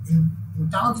 in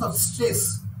terms of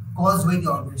stress caused by the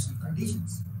organizational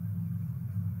conditions.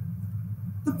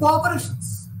 The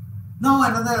cooperations. Now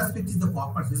another aspect is the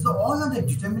cooperation. So all are the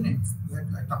determinants we are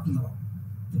talking about.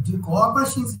 The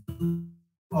cooperations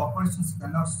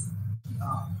cannot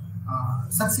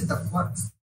succeed at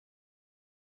works.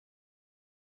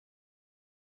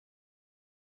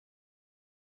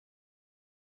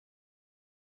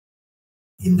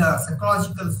 In the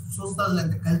psychological, social,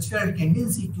 and the cultural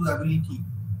tendency to ability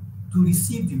to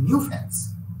receive the new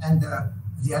facts and the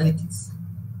realities,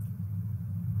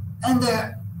 and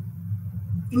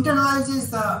internalizes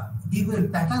the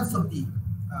behavioral patterns of the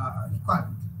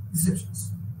requirement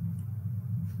receptions.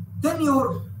 Then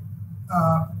your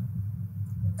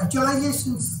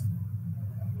actualizations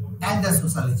and the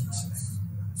socializations.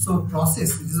 So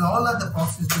process, it is all of the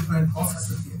process, different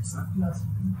processes here.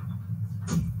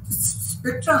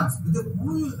 Spectrums, with the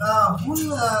whole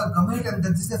government, and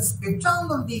this is a spectrum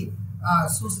of the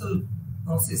social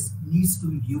process needs to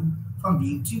be viewed from the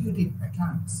integrated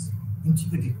patterns,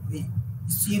 integrated way.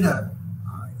 You see the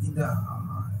in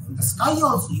the sky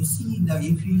also. You see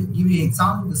if you give you an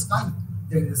example, the sky,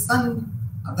 there is the sun,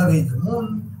 other way the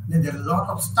moon. Then there are a lot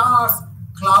of stars,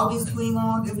 cloud is going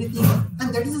on, everything,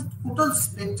 and that is a total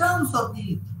spectrums of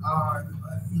the.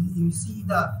 You see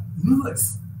the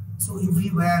universe. So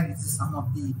everywhere is some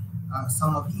of the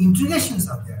integrations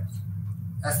are there.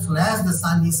 As soon as the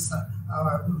sun is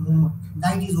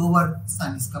night is over,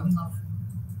 sun is coming off,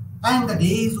 and the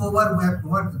day is over. We have to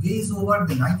work. The day is over,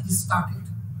 the night is started.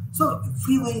 So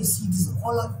everywhere you see this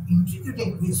all are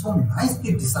integrated with so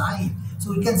nicely designed.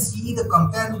 So we can see the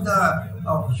compare with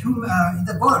the human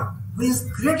the God who is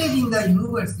created in the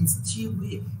universe in such a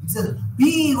way. It's a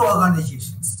big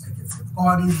organizations. Like I said,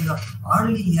 God is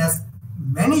early as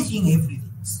managing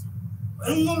everything.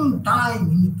 In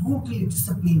time, in a totally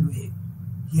disciplined way.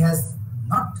 He has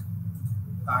not,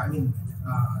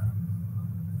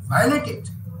 violated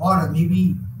or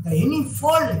maybe any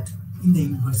fault in the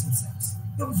universal sense.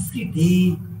 Every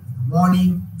day,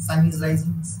 morning, sun is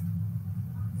rising,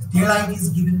 daylight is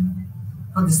given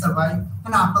for the survival,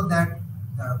 and after that,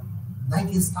 the night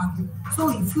is started. So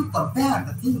if you compare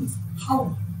the things,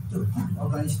 how the good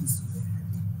organizations do that.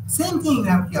 Same thing you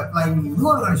have to apply in new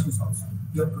organizations also.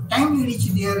 You have to timely reach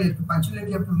there, you have to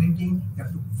punctuality, you have to maintain, you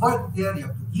have to work there, you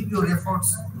have to give your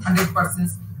efforts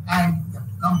 100%, and you have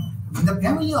to come. In the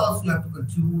family also, you have to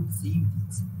contribute the same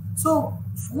things. So,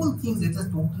 full things, it is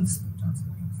totally spectrum.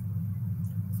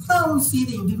 Now we see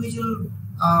the individual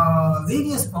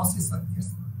various processes are there.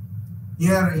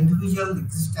 Here, individual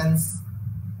existence,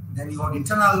 then your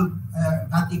internal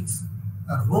ethics,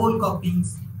 role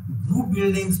copyings, group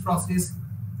buildings process,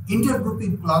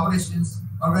 intergrouping collaborations,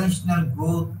 organizational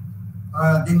growth,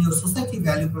 then your society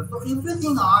value. So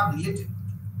everything are related.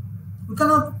 We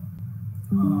cannot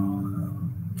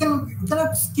we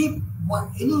cannot skip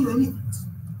anything.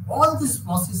 All these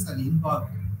processes are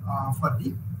involved for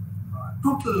the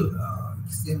total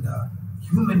extent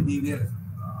human behavior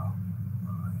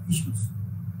issues.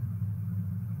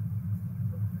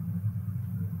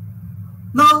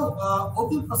 Now,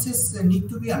 OP process need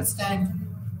to be understood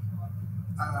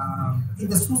in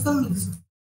the social.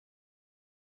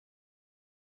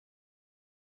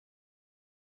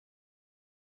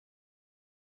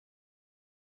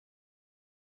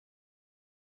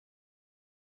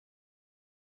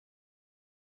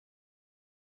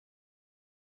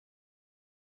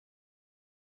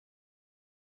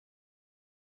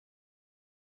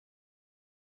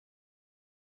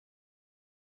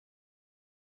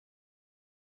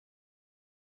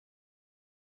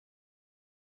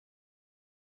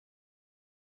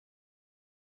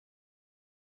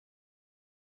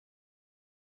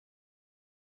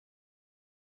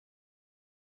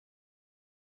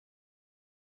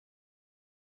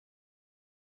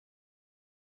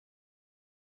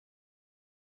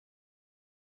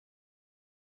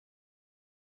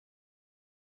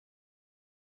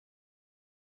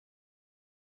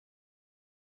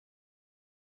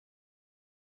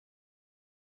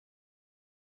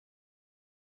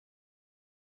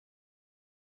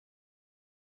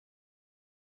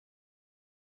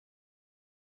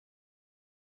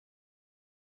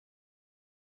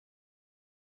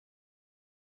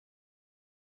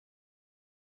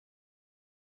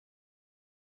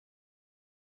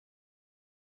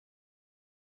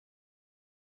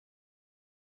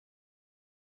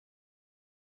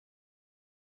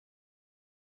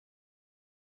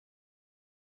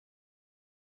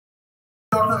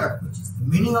 Lot of approaches. The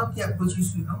meaning of the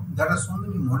approaches, there are so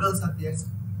many models are there,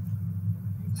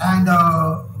 and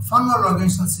formal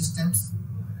organizational systems.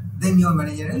 Then your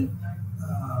managerial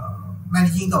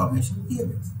managing the organizational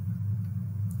behaviors.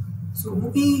 So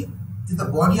OP is the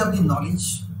body of the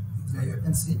knowledge, you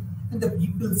can say, and the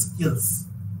people skills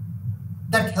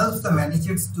that helps the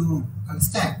managers to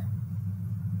understand,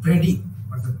 predict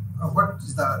what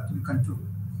is the to be controlled.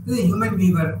 The human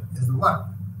behavior is the what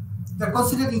they're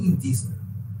considering in this.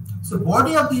 So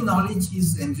body of the knowledge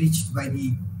is enriched by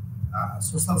the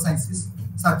social sciences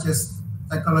such as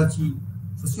psychology,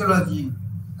 sociology,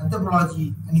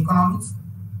 anthropology, and economics,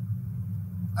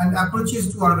 and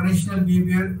approaches to organizational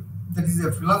behavior, that is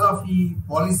a philosophy,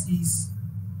 policies,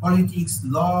 politics,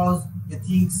 laws,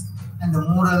 ethics, and the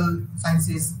moral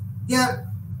sciences. They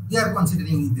are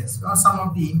considering this, or some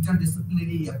of the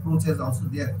interdisciplinary approaches also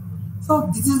there. So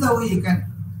this is the way you can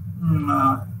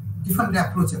different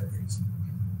approach of this.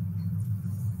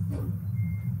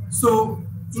 So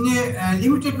in a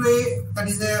limited way, that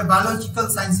is a biological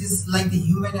sciences like the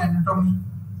human anatomy.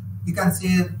 You can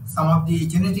say some of the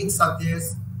genetics are there,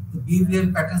 the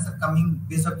behavioral patterns are coming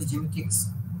based on the genetics,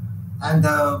 and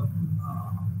the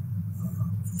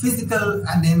physical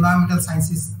and the environmental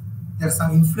sciences. There are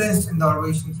some influence in the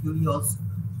organizational theory also.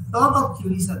 A lot of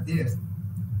theories are there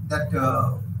that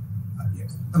are there.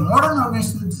 The modern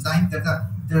organizational design, there are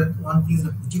one thing is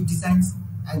the project designs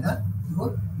and the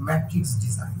matrix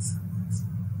designs.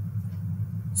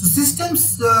 So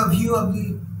systems view of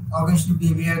the organizational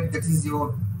behavior, that is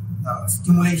your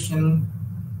stimulation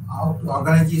out to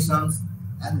organizations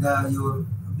and your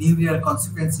behavioral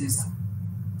consequences.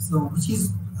 So which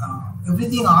is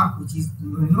everything art which is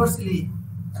universally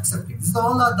accepted. These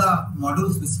all are the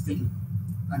modules basically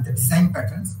and the design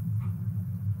patterns,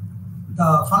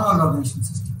 the formal organization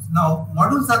systems. Now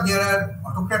modules are there are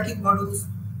autocratic modules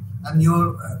and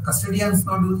your custodians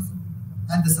modules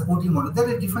and the supporting module. There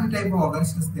are different type of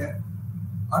organizations there.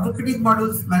 Autocratic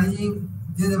modules managing,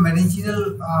 there is a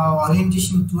managerial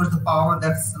orientation towards the power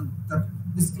that's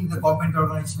basically the government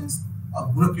organizations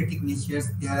of bureaucratic natures.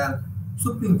 They are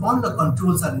supreme, all the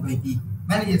controls are by the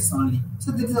managers only.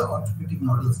 So there is a autocratic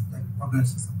models like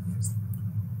organizations are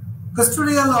there.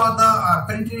 Custodial or the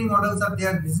parentary models are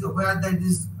there. This is where there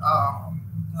is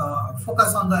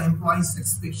focus on the employees'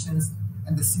 satisfactions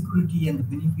and the security and the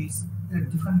benefits. There are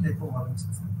different type of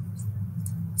organizations.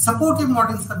 Supportive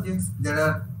models are there. There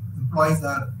are employees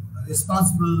are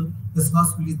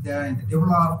responsibility there and the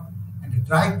develop and the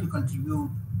drive to contribute.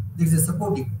 There is a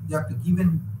supportive. You have to give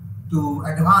in to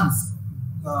advance.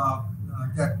 They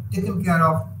are taken care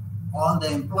of all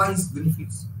the employees'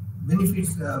 benefits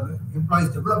benefits employees'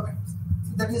 development.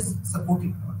 So that is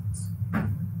supporting products.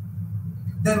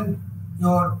 Then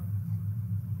your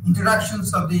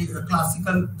introductions of the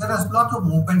classical, there are a lot of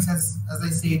movements, as I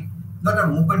said, a lot of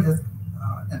movements as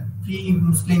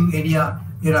pre-Muslim era,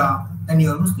 and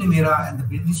your Muslim era, and the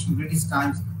British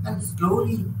times, and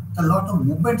slowly a lot of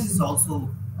movement is also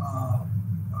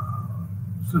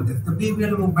so the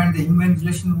behavioral movement, the human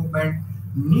relation movement,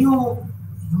 new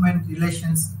human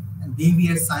relations and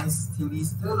behavior science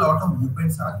theories. There are a lot of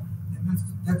movements are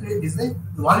that is a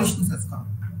evolution has come,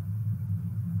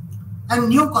 and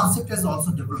new concept has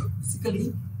also developed.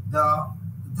 Basically, at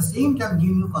the same time,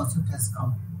 new concept has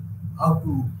come, how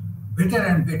to better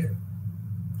and better.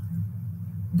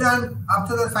 Then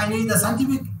after that, finally, the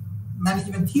scientific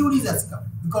management theories has come,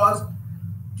 because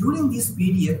during this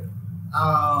period,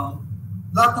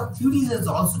 lot of theories has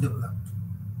also developed,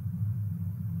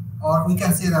 or we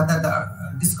can say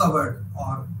that discovered,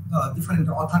 or different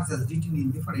authors has written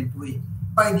in different way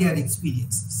by their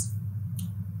experiences.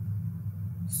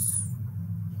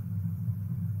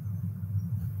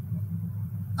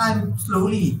 And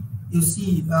slowly you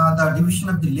see the division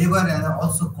of the labor, and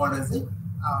also called as a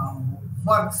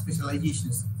work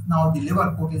specializations. Now the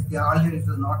labor code is there, earlier it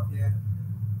was not there,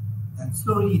 and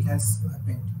slowly it has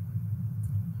happened.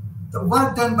 The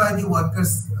work done by the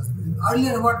workers,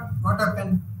 earlier what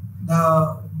happened,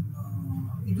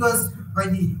 it was by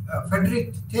the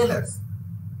Frederick Taylors,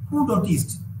 who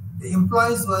noticed the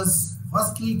employees was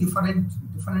vastly different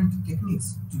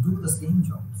techniques to do the same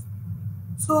jobs.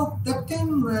 So that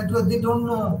time they don't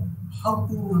know how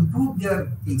to improve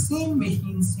their same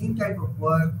machines, same type of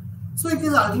work. So it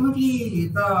is ultimately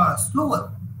the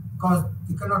slower, because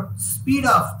they cannot speed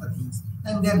up the things,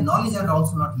 and their knowledge are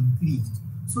also not increased.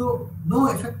 So no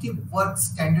effective work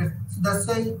standard. So that's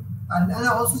why, and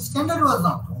also standard was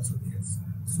not also there.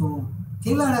 So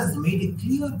Taylor has made a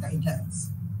clear guidelines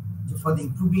for the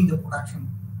improving the production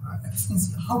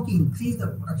efficiency, how to increase the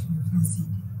production efficiency,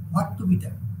 what to be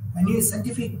done, and in a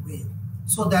scientific way,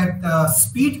 so that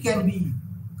speed can be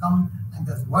come and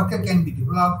the worker can be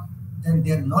developed, then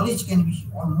their knowledge can be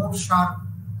more sharp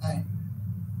and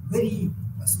very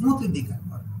smoothly they can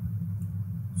work.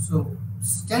 So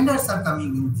standards are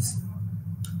coming in this.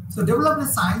 So develop a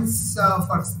science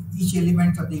for each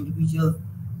element of the individual,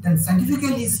 then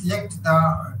scientifically select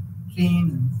the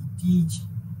train, teach,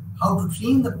 how to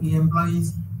train the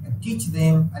employees and teach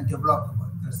them and develop the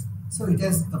workers. So it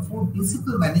has the four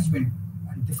principal management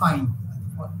and defined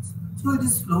the workers. So it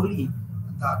is slowly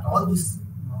that all this,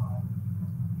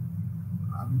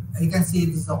 I can say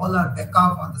this all are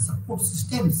backup on the support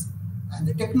systems, and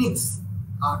the techniques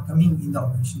are coming in the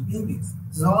organizational behaviors.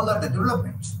 These all are the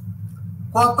developments.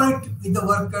 Cooperate with the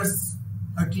workers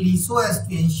heartily so as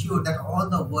to ensure that all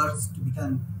the works to be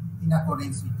done in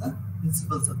accordance with the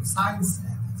principles of the science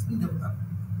and has been developed.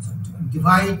 So to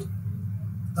divide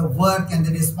the work and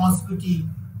the responsibility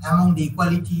among the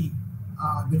equality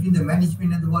between the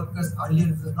management and the workers. Earlier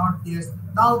it was not there.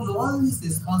 Now all these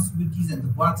responsibilities and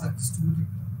the works are distributed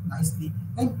nicely,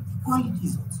 and equality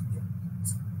is also there.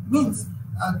 So means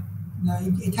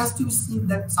it has to be seen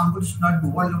that somebody should not be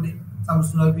overloaded, somebody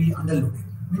should not be underloaded.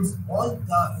 Means all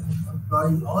the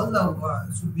employees, all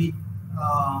the should be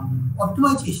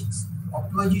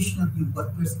optimization of the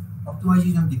workers,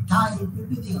 optimization of the time,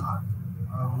 everything are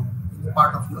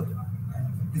part of your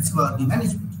principle of the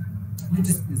management.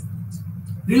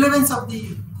 Relevance of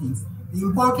the things,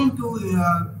 important to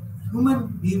human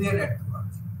behavior at work.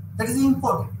 That is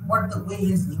important. What the way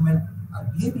is human are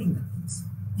behaving the things.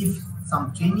 If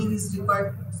some training is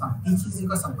required, some teaching is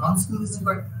required, some counseling is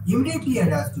required, immediately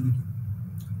it has to be done.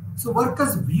 So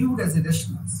workers viewed as a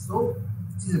rational. So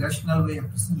it is a rational way of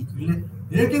seeing it.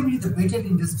 Relatively, the better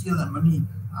industrial and money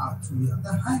through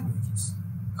the high wages.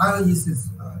 High wages is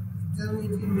it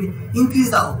will increase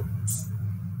the outputs.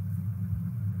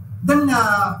 Then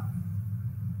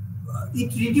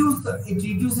it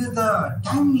reduces the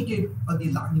time needed for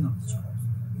the learning of the jobs.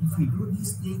 If we do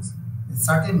these things with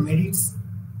certain merits,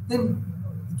 then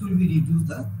it will be reduce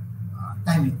the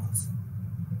timing also.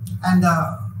 And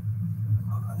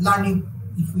learning,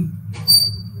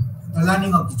 the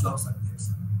learning of the jobs are there.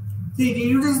 So it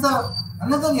reduces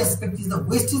another aspect is the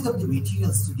wastage of the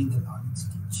materials during the learning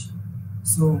stage.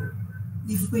 So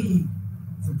if we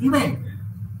implement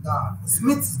the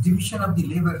Smith's division of the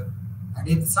labor and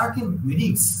at certain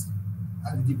merits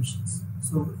and the divisions,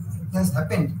 so it has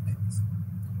happened like this.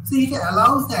 So it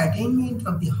allows the attainment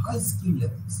of the high skill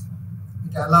levels.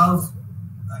 It allows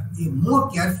a more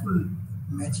careful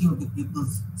matching of the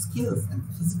people's skills and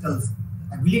physical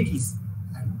abilities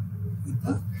and with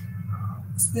the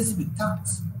specific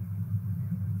tasks.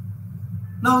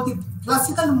 Now the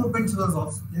classical movements was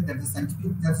also there. That is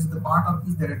scientific. That is the part of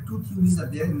this. There are two theories are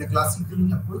there in the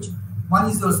classical approach. One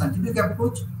is your scientific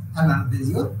approach, and another is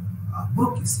your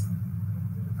Brookes.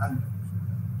 And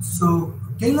so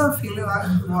Taylor they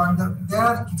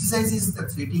are criticizes the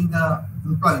treating the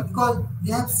employee because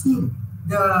they have seen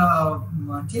the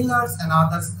Taylors and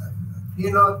others,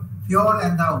 Fiol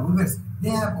and the Woovers, they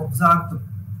have observed the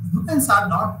humans are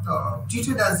not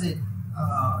treated as a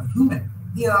human;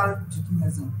 they are treated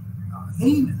as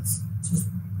animals. So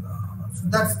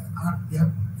that's they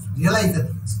have realized the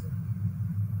things,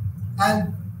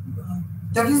 and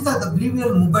that is the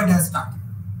behavioral movement has started.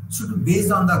 Should be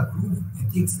based on the group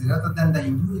ethics rather than the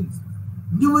individual.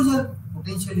 Individual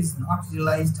potential is not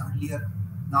realized earlier.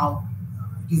 Now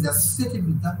it is associated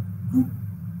with the group.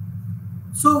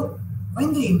 So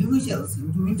when the individuals,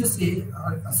 you mean to say,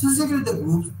 are associated with the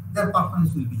groups, their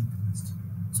performance will be increased.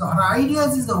 So our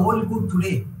ideas is the whole good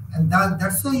today, and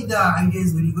that's why the idea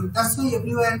is very good. That's why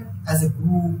everyone as a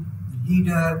group,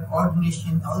 leader,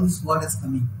 coordination, all this word is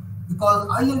coming. Because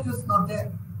earlier it was not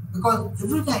there. Because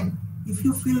every time, if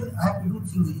you feel I have to do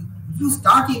things, if you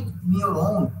start it in your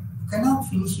own, you cannot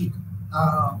finish it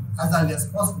as early as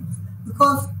possible.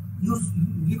 Because you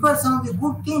require some of the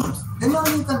good teams. Then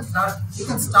only you can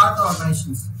start the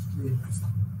organizations.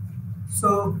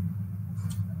 So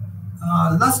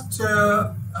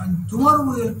tomorrow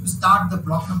we will start the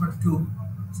block number 2.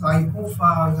 So I hope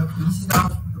you have finished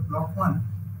out the block 1,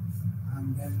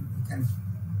 and then we can.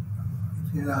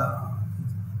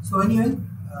 So anyway,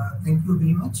 thank you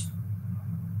very much.